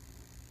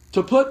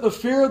 To put the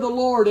fear of the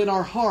Lord in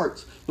our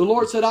hearts. The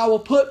Lord said, I will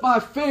put my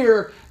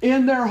fear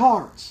in their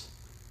hearts.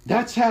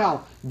 That's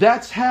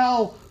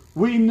how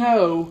we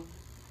know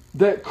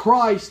that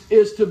Christ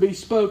is to be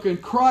spoken.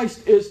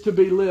 Christ is to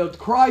be lived.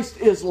 Christ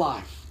is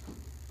life.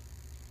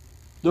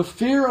 The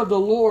fear of the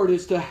Lord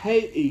is to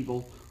hate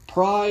evil,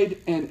 pride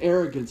and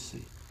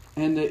arrogancy,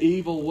 and the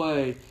evil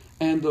way,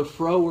 and the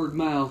froward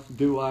mouth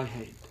do I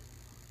hate.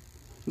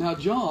 Now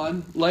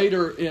John,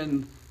 later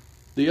in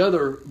the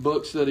other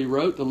books that he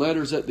wrote, the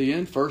letters at the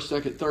end,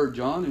 1st, 2nd, 3rd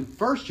John, and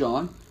 1st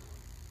John,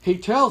 he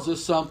tells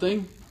us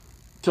something,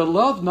 to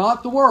love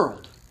not the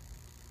world.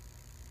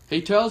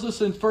 He tells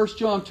us in 1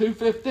 John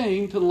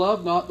 2:15 to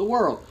love not the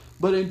world.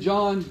 But in 1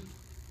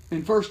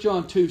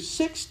 John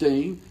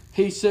 2:16,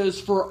 he says,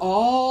 for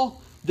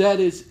all that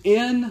is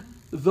in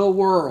the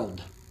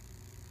world,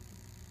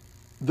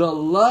 the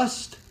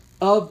lust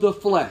of the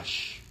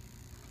flesh,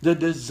 the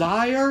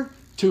desire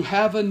to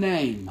have a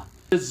name,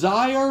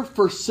 desire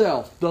for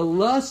self, the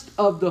lust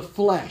of the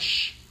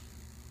flesh,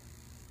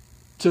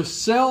 to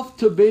self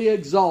to be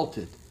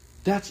exalted,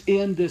 that's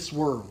in this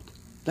world.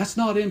 That's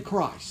not in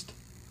Christ.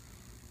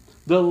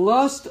 The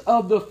lust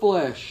of the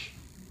flesh,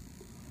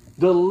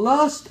 the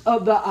lust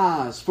of the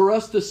eyes, for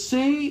us to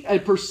see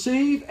and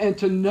perceive and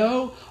to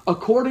know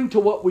according to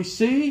what we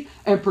see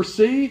and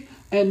perceive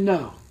and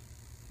know.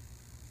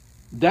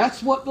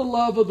 That's what the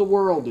love of the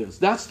world is.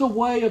 That's the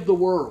way of the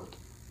world.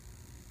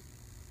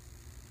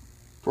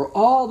 For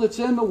all that's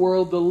in the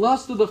world, the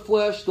lust of the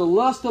flesh, the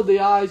lust of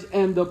the eyes,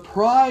 and the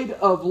pride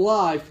of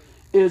life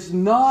is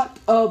not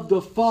of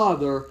the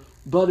Father,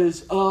 but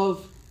is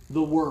of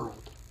the world.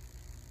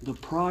 The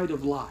pride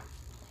of life.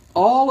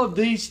 All of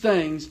these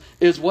things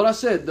is what I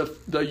said.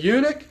 The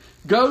eunuch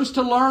goes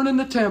to learn in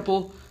the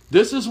temple.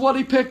 This is what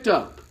he picked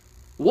up.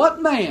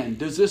 What man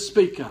does this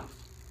speak of?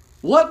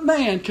 What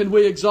man can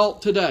we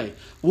exalt today?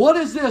 What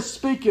is this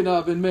speaking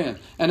of in men?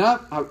 And I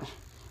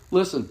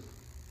listen,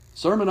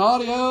 sermon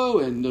audio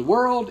and the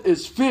world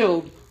is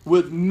filled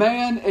with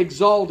man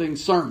exalting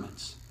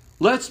sermons.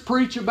 Let's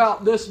preach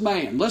about this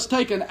man. Let's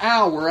take an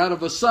hour out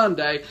of a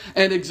Sunday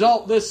and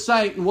exalt this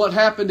saint and what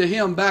happened to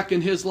him back in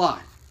his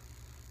life.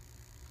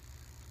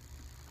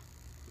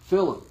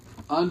 Philip,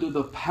 under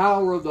the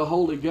power of the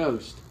Holy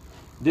Ghost,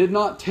 did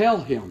not tell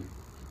him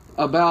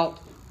about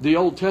the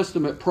Old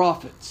Testament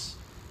prophets.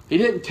 He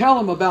didn't tell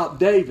him about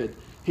David.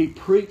 He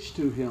preached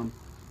to him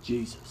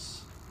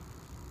Jesus.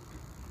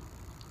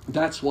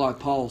 That's why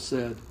Paul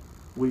said,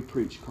 we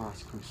preach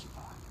Christ crucified.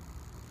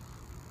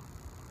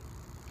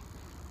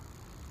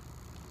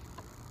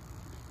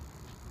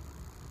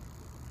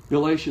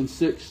 Galatians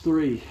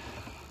 6:3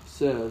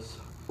 says,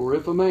 for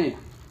if a man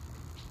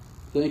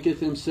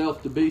thinketh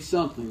himself to be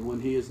something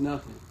when he is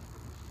nothing,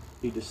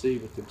 he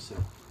deceiveth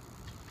himself.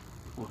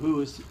 Well, who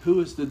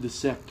is the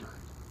deceptor?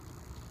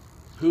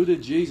 Who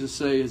did Jesus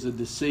say is a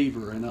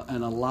deceiver and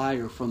a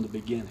liar from the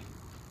beginning?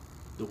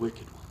 The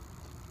wicked one.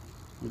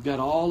 We've got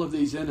all of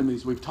these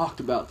enemies we've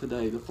talked about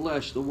today, the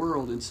flesh, the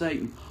world, and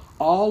Satan.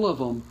 All of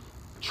them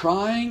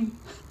trying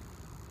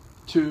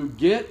to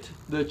get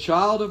the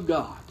child of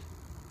God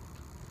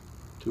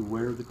to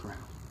wear the crown,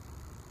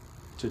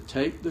 to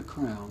take the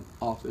crown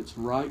off its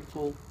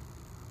rightful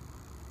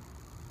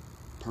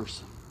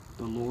person,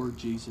 the Lord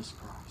Jesus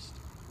Christ,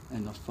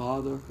 and the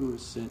Father who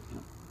has sent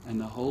him, and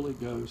the Holy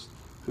Ghost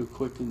who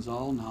quickens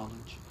all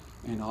knowledge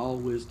and all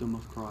wisdom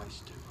of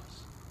Christ to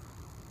us.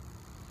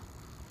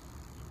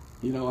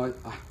 You know,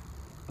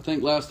 I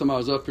think last time I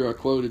was up here I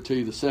quoted to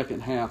you the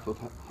second half of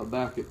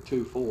Habakkuk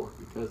 2:4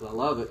 because I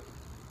love it.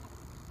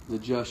 The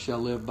just shall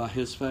live by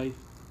his faith.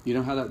 You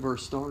know how that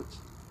verse starts?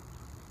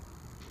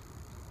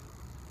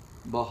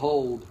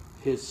 Behold,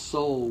 his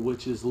soul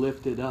which is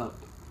lifted up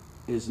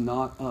is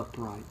not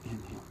upright in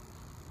him.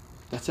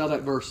 That's how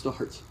that verse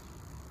starts.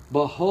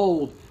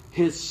 Behold,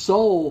 his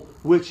soul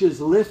which is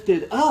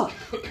lifted up.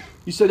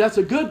 You say that's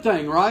a good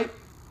thing, right?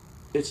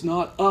 It's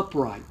not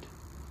upright.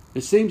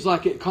 It seems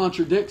like it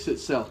contradicts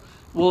itself.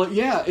 Well,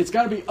 yeah, it's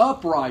got to be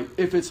upright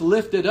if it's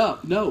lifted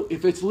up. No,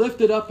 if it's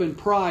lifted up in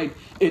pride,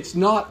 it's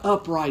not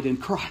upright in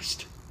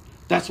Christ.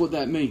 That's what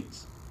that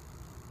means.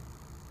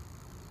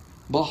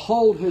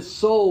 Behold, his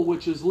soul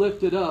which is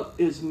lifted up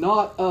is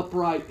not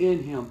upright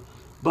in him,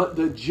 but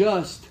the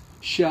just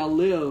shall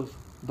live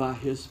by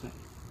his faith.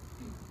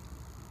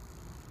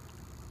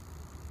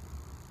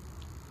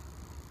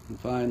 And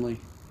finally,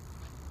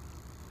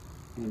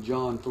 in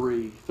John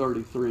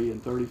 3:33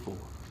 and 34,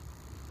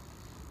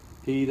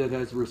 he that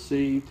has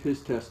received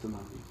his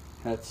testimony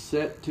hath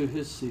set to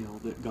his seal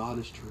that God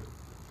is true.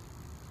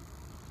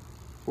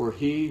 For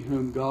he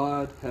whom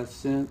God hath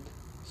sent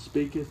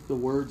speaketh the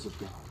words of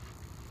God.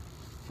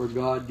 For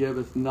God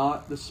giveth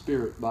not the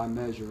Spirit by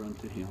measure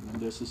unto him.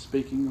 And this is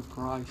speaking of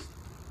Christ.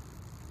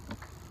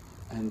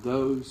 And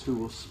those who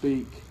will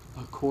speak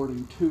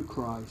according to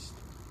Christ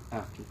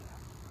after that.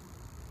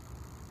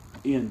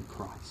 In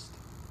Christ.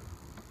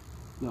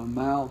 The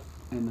mouth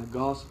and the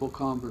gospel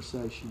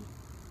conversation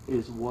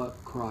is what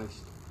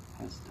Christ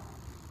has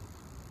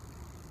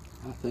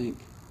done. I think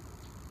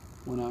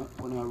when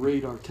I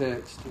read our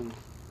text and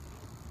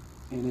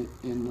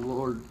the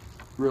Lord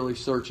really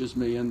searches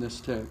me in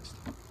this text,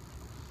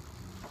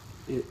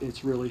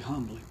 it's really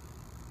humbling.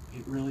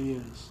 It really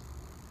is.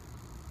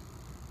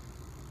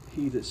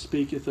 He that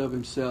speaketh of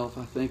himself,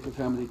 I think of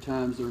how many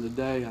times during the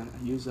day I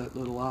use that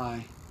little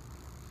I.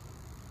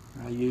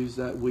 Or I use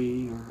that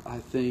we, or I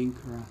think,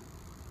 or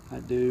I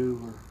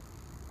do,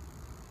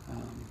 or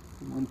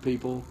when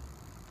people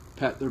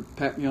pat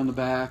me on the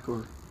back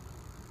or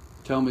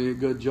tell me a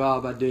good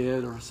job I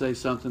did, or say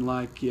something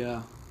like,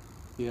 yeah,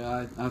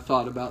 I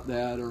thought about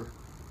that, or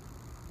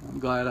I'm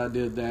glad I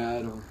did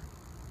that, or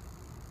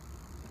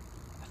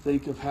I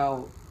think of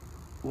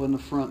what an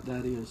affront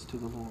that is to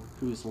the Lord,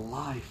 who is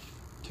life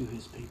to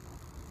his people.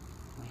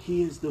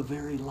 He is the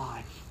very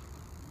life.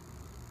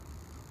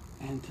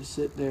 And to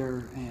sit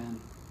there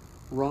and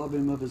rob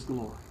him of his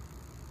glory.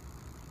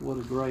 What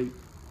a great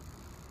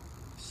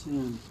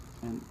sin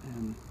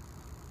and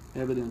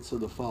evidence of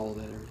the fall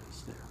that there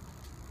is there.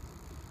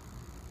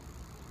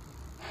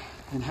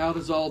 And how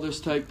does all this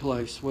take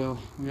place? Well,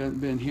 we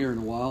haven't been here in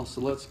a while, so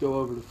let's go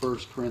over to 1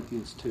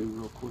 Corinthians 2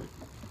 real quick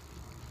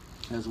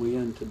as we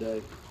end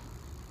today.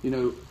 You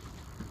know,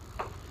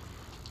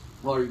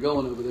 while you're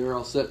going over there,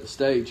 I'll set the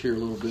stage here a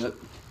little bit.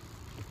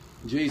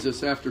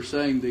 Jesus, after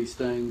saying these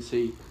things,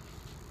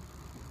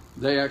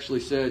 they actually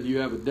said, you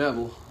have a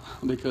devil,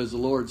 because the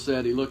Lord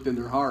said, he looked in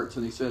their hearts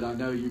and he said, I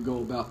know you go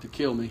about to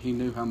kill me. He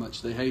knew how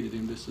much they hated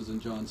him. This is in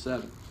John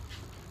 7.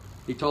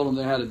 He told them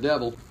they had a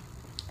devil,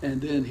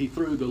 and then he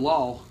threw the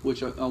law,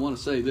 which I want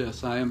to say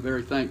this, I am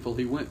very thankful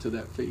he went to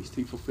that feast.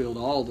 He fulfilled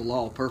all the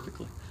law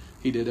perfectly.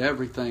 He did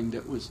everything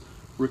that was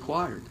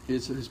required,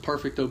 his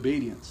perfect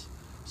obedience,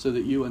 so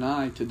that you and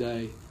I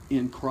today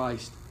in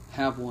Christ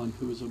have one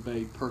who is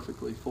obeyed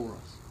perfectly for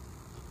us.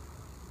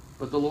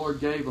 But the Lord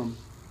gave them,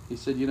 he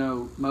said, you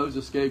know,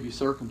 Moses gave you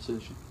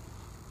circumcision,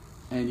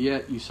 and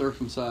yet you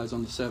circumcise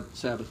on the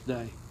Sabbath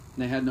day. And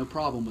they had no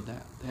problem with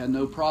that. They had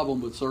no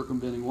problem with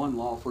circumventing one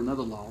law for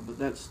another law, but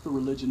that's the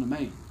religion of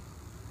man.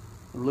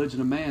 The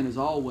religion of man is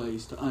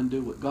always to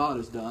undo what God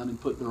has done and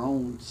put their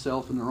own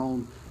self and their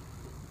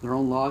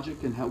own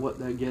logic and what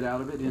they get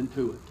out of it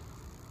into it.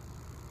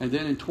 And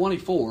then in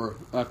 24,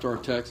 after our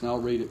text, and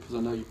I'll read it because I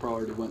know you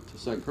probably already went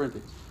to 2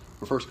 Corinthians,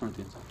 or 1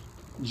 Corinthians.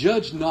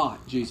 Judge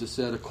not, Jesus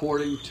said,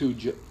 according to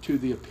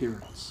the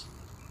appearance.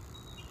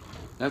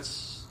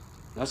 That's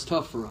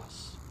tough for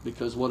us,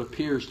 because what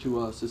appears to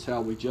us is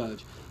how we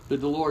judge. But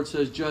the Lord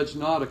says, judge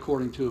not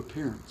according to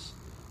appearance,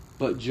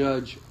 but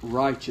judge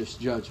righteous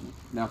judgment.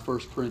 Now 1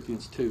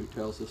 Corinthians 2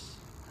 tells us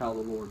how the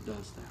Lord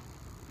does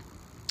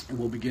that. And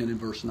we'll begin in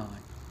verse 9.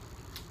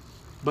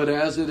 But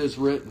as it is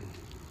written,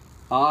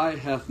 eye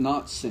hath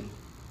not seen,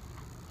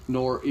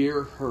 nor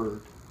ear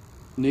heard,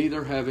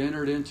 neither have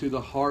entered into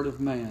the heart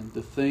of man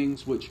the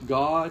things which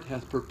God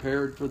hath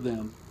prepared for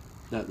them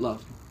that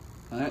love him.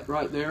 Now that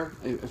right there,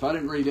 if I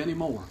didn't read any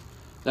more,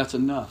 that's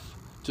enough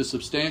to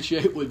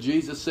substantiate what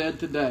Jesus said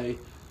today,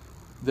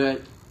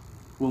 that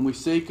when we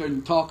seek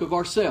and talk of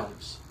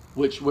ourselves,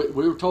 which we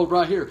were told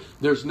right here,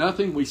 there's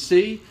nothing we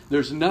see,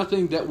 there's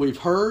nothing that we've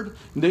heard,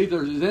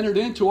 neither has entered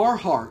into our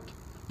heart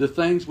the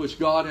things which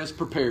God has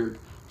prepared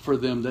for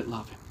them that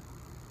love Him.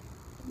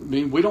 I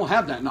mean, we don't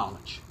have that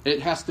knowledge.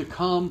 It has to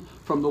come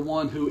from the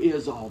one who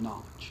is all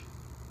knowledge.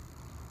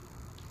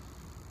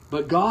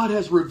 But God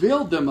has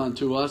revealed them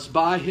unto us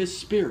by His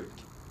Spirit.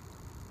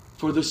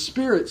 For the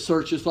Spirit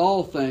searcheth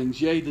all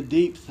things, yea, the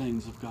deep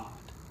things of God.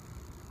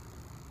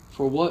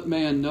 For what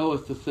man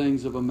knoweth the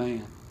things of a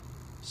man,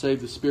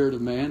 save the spirit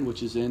of man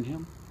which is in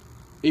him?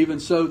 Even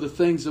so the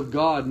things of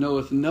God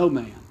knoweth no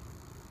man,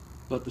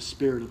 but the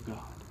Spirit of God.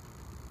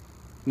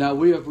 Now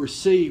we have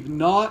received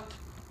not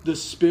the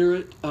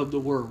spirit of the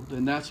world.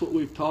 And that's what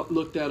we've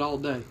looked at all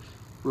day.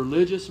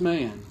 Religious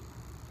man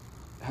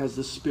has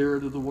the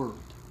spirit of the world.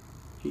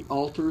 He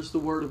alters the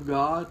Word of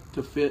God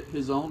to fit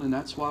his own, and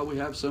that's why we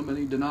have so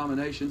many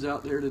denominations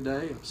out there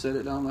today. I've said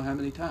it I don't know how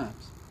many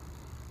times.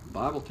 The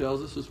Bible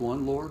tells us there's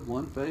one Lord,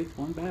 one faith,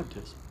 one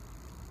baptism.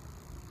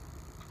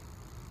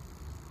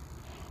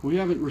 We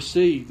haven't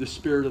received the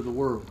spirit of the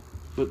world,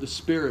 but the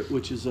Spirit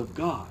which is of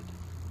God,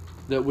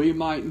 that we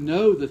might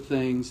know the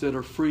things that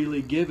are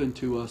freely given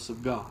to us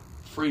of God.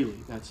 Freely,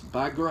 that's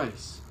by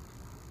grace.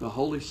 The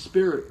Holy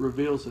Spirit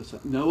reveals us.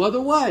 No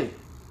other way.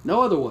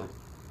 No other way.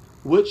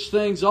 Which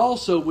things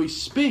also we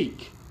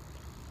speak.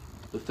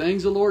 The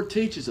things the Lord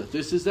teaches us.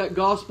 This is that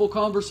gospel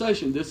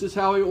conversation. This is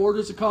how He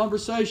orders a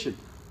conversation.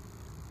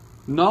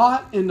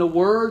 Not in the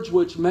words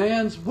which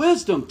man's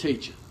wisdom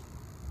teacheth.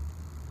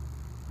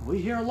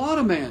 We hear a lot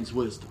of man's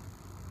wisdom.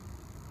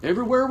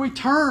 Everywhere we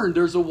turn,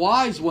 there's a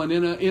wise one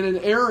in an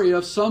area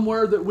of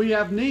somewhere that we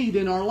have need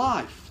in our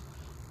life.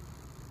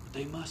 But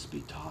they must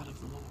be taught of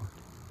the Lord.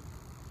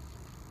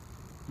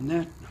 And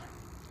that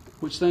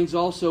which things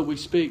also we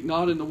speak,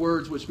 not in the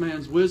words which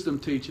man's wisdom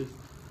teacheth,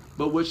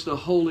 but which the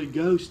Holy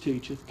Ghost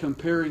teacheth,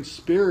 comparing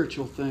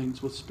spiritual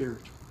things with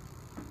spiritual.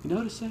 You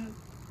notice that?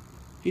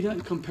 He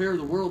doesn't compare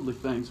the worldly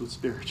things with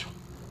spiritual.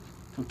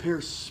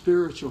 Compares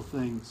spiritual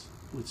things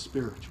with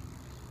spiritual.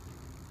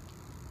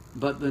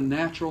 But the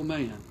natural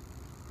man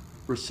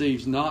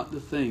receives not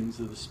the things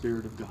of the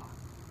Spirit of God.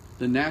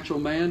 The natural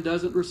man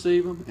doesn't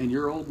receive them, and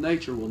your old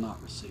nature will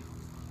not receive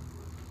them.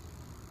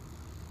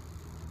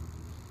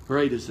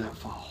 Great is that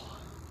fall.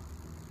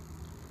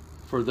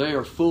 For they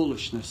are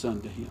foolishness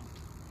unto him.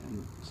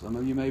 And some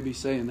of you may be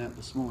saying that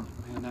this morning.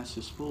 Man, that's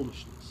just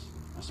foolishness.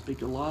 I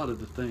speak a lot of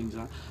the things.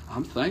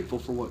 I'm thankful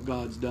for what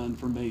God's done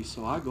for me,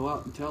 so I go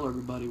out and tell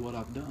everybody what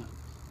I've done.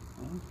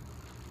 Well,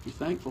 if you're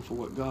thankful for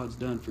what God's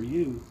done for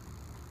you,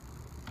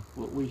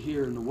 what we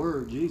hear in the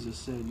Word, Jesus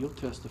said, you'll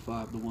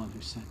testify of the one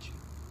who sent you.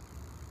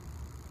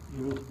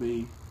 You'll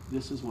be,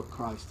 this is what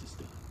Christ has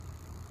done.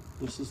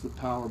 This is the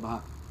power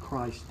by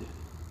Christ did it.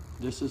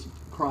 This is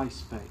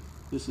Christ's faith.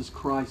 This is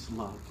Christ's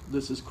love.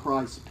 This is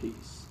Christ's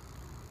peace.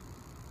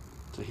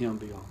 To Him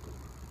be all glory.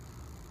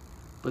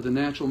 But the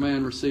natural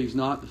man receives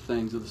not the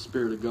things of the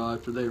Spirit of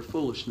God, for they are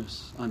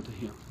foolishness unto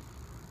him.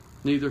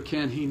 Neither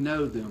can he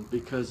know them,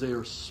 because they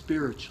are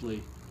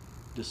spiritually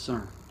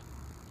discerned.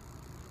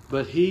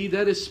 But he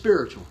that is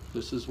spiritual,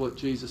 this is what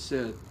Jesus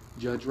said,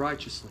 judge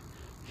righteously.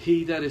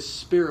 He that is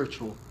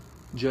spiritual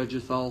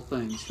judgeth all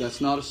things.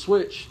 That's not a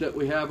switch that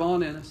we have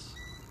on in us.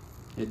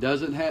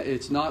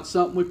 It's not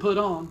something we put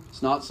on.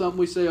 It's not something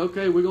we say,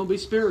 okay, we're going to be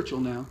spiritual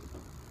now.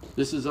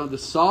 This is on the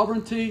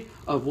sovereignty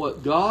of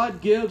what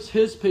God gives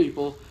His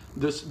people,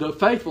 the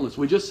faithfulness.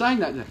 We just sang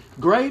that today.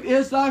 Great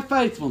is thy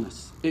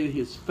faithfulness. He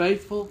is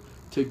faithful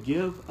to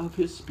give of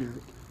His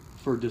Spirit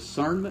for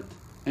discernment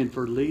and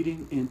for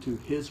leading into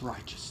His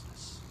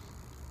righteousness.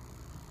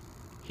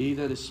 He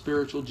that is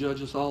spiritual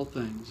judges all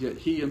things, yet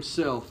he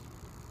himself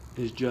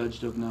is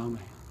judged of no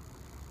man.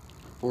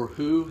 For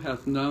who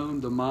hath known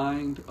the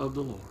mind of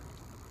the Lord,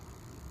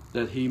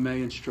 that He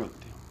may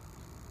instruct him?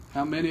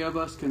 How many of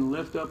us can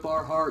lift up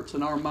our hearts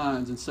and our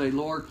minds and say,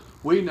 Lord,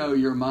 we know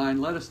your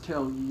mind. Let us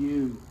tell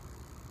you.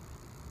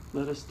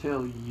 Let us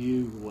tell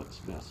you what's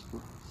best for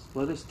us.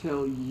 Let us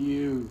tell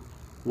you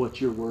what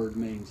your word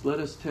means. Let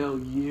us tell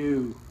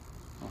you.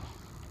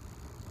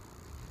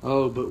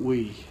 Oh, but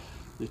we,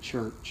 the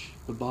church,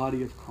 the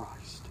body of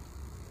Christ,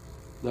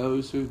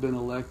 those who've been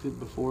elected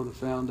before the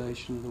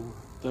foundation of the world,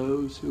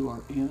 those who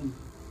are in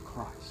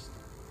Christ,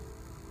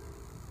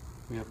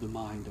 we have the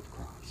mind of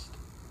Christ.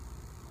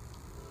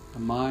 The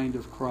mind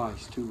of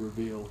Christ to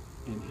reveal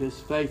in His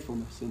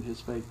faithfulness, in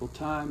His faithful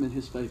time, in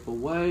His faithful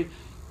way,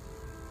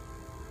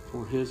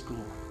 for His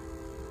glory.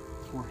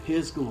 For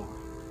His glory.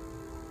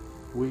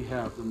 We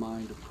have the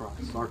mind of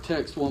Christ. Our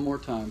text one more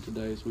time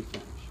today as we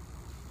finish.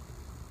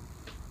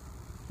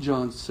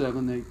 John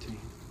 7:18.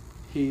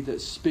 He that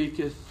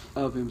speaketh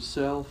of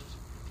himself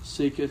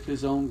seeketh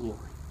his own glory.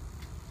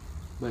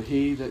 But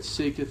he that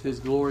seeketh his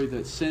glory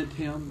that sent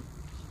him,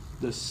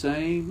 the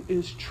same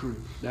is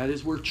true. That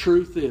is where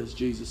truth is,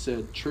 Jesus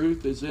said.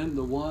 Truth is in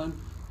the one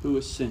who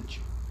has sent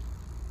you.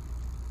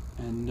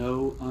 And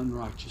no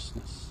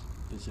unrighteousness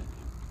is in him.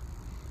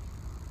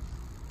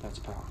 That's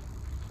powerful.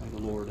 May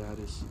the Lord add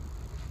His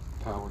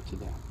power to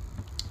that.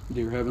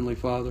 Dear Heavenly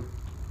Father,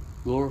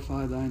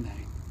 glorify Thy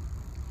name.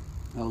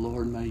 O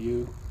Lord, may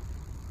you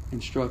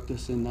instruct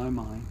us in thy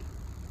mind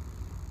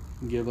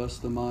and give us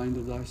the mind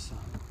of thy Son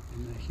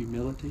in the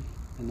humility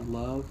and the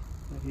love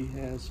that he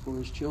has for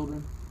his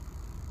children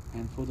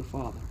and for the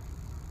Father.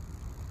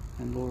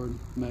 And Lord,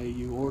 may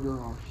you order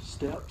our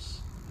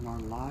steps and our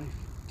life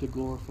to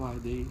glorify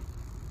thee.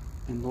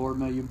 And Lord,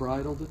 may you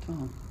bridle the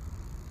tongue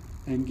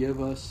and give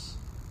us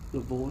the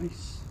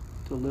voice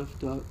to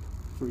lift up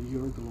for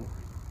your glory.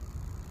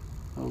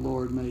 O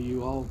Lord, may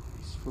you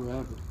always,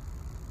 forever,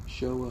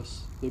 show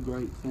us the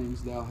great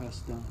things thou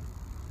hast done,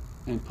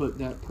 and put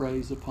that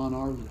praise upon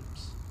our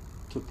lips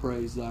to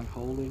praise thy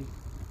holy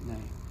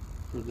name,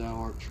 for thou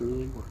art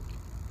truly worthy.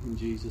 In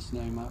Jesus'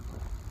 name I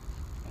pray.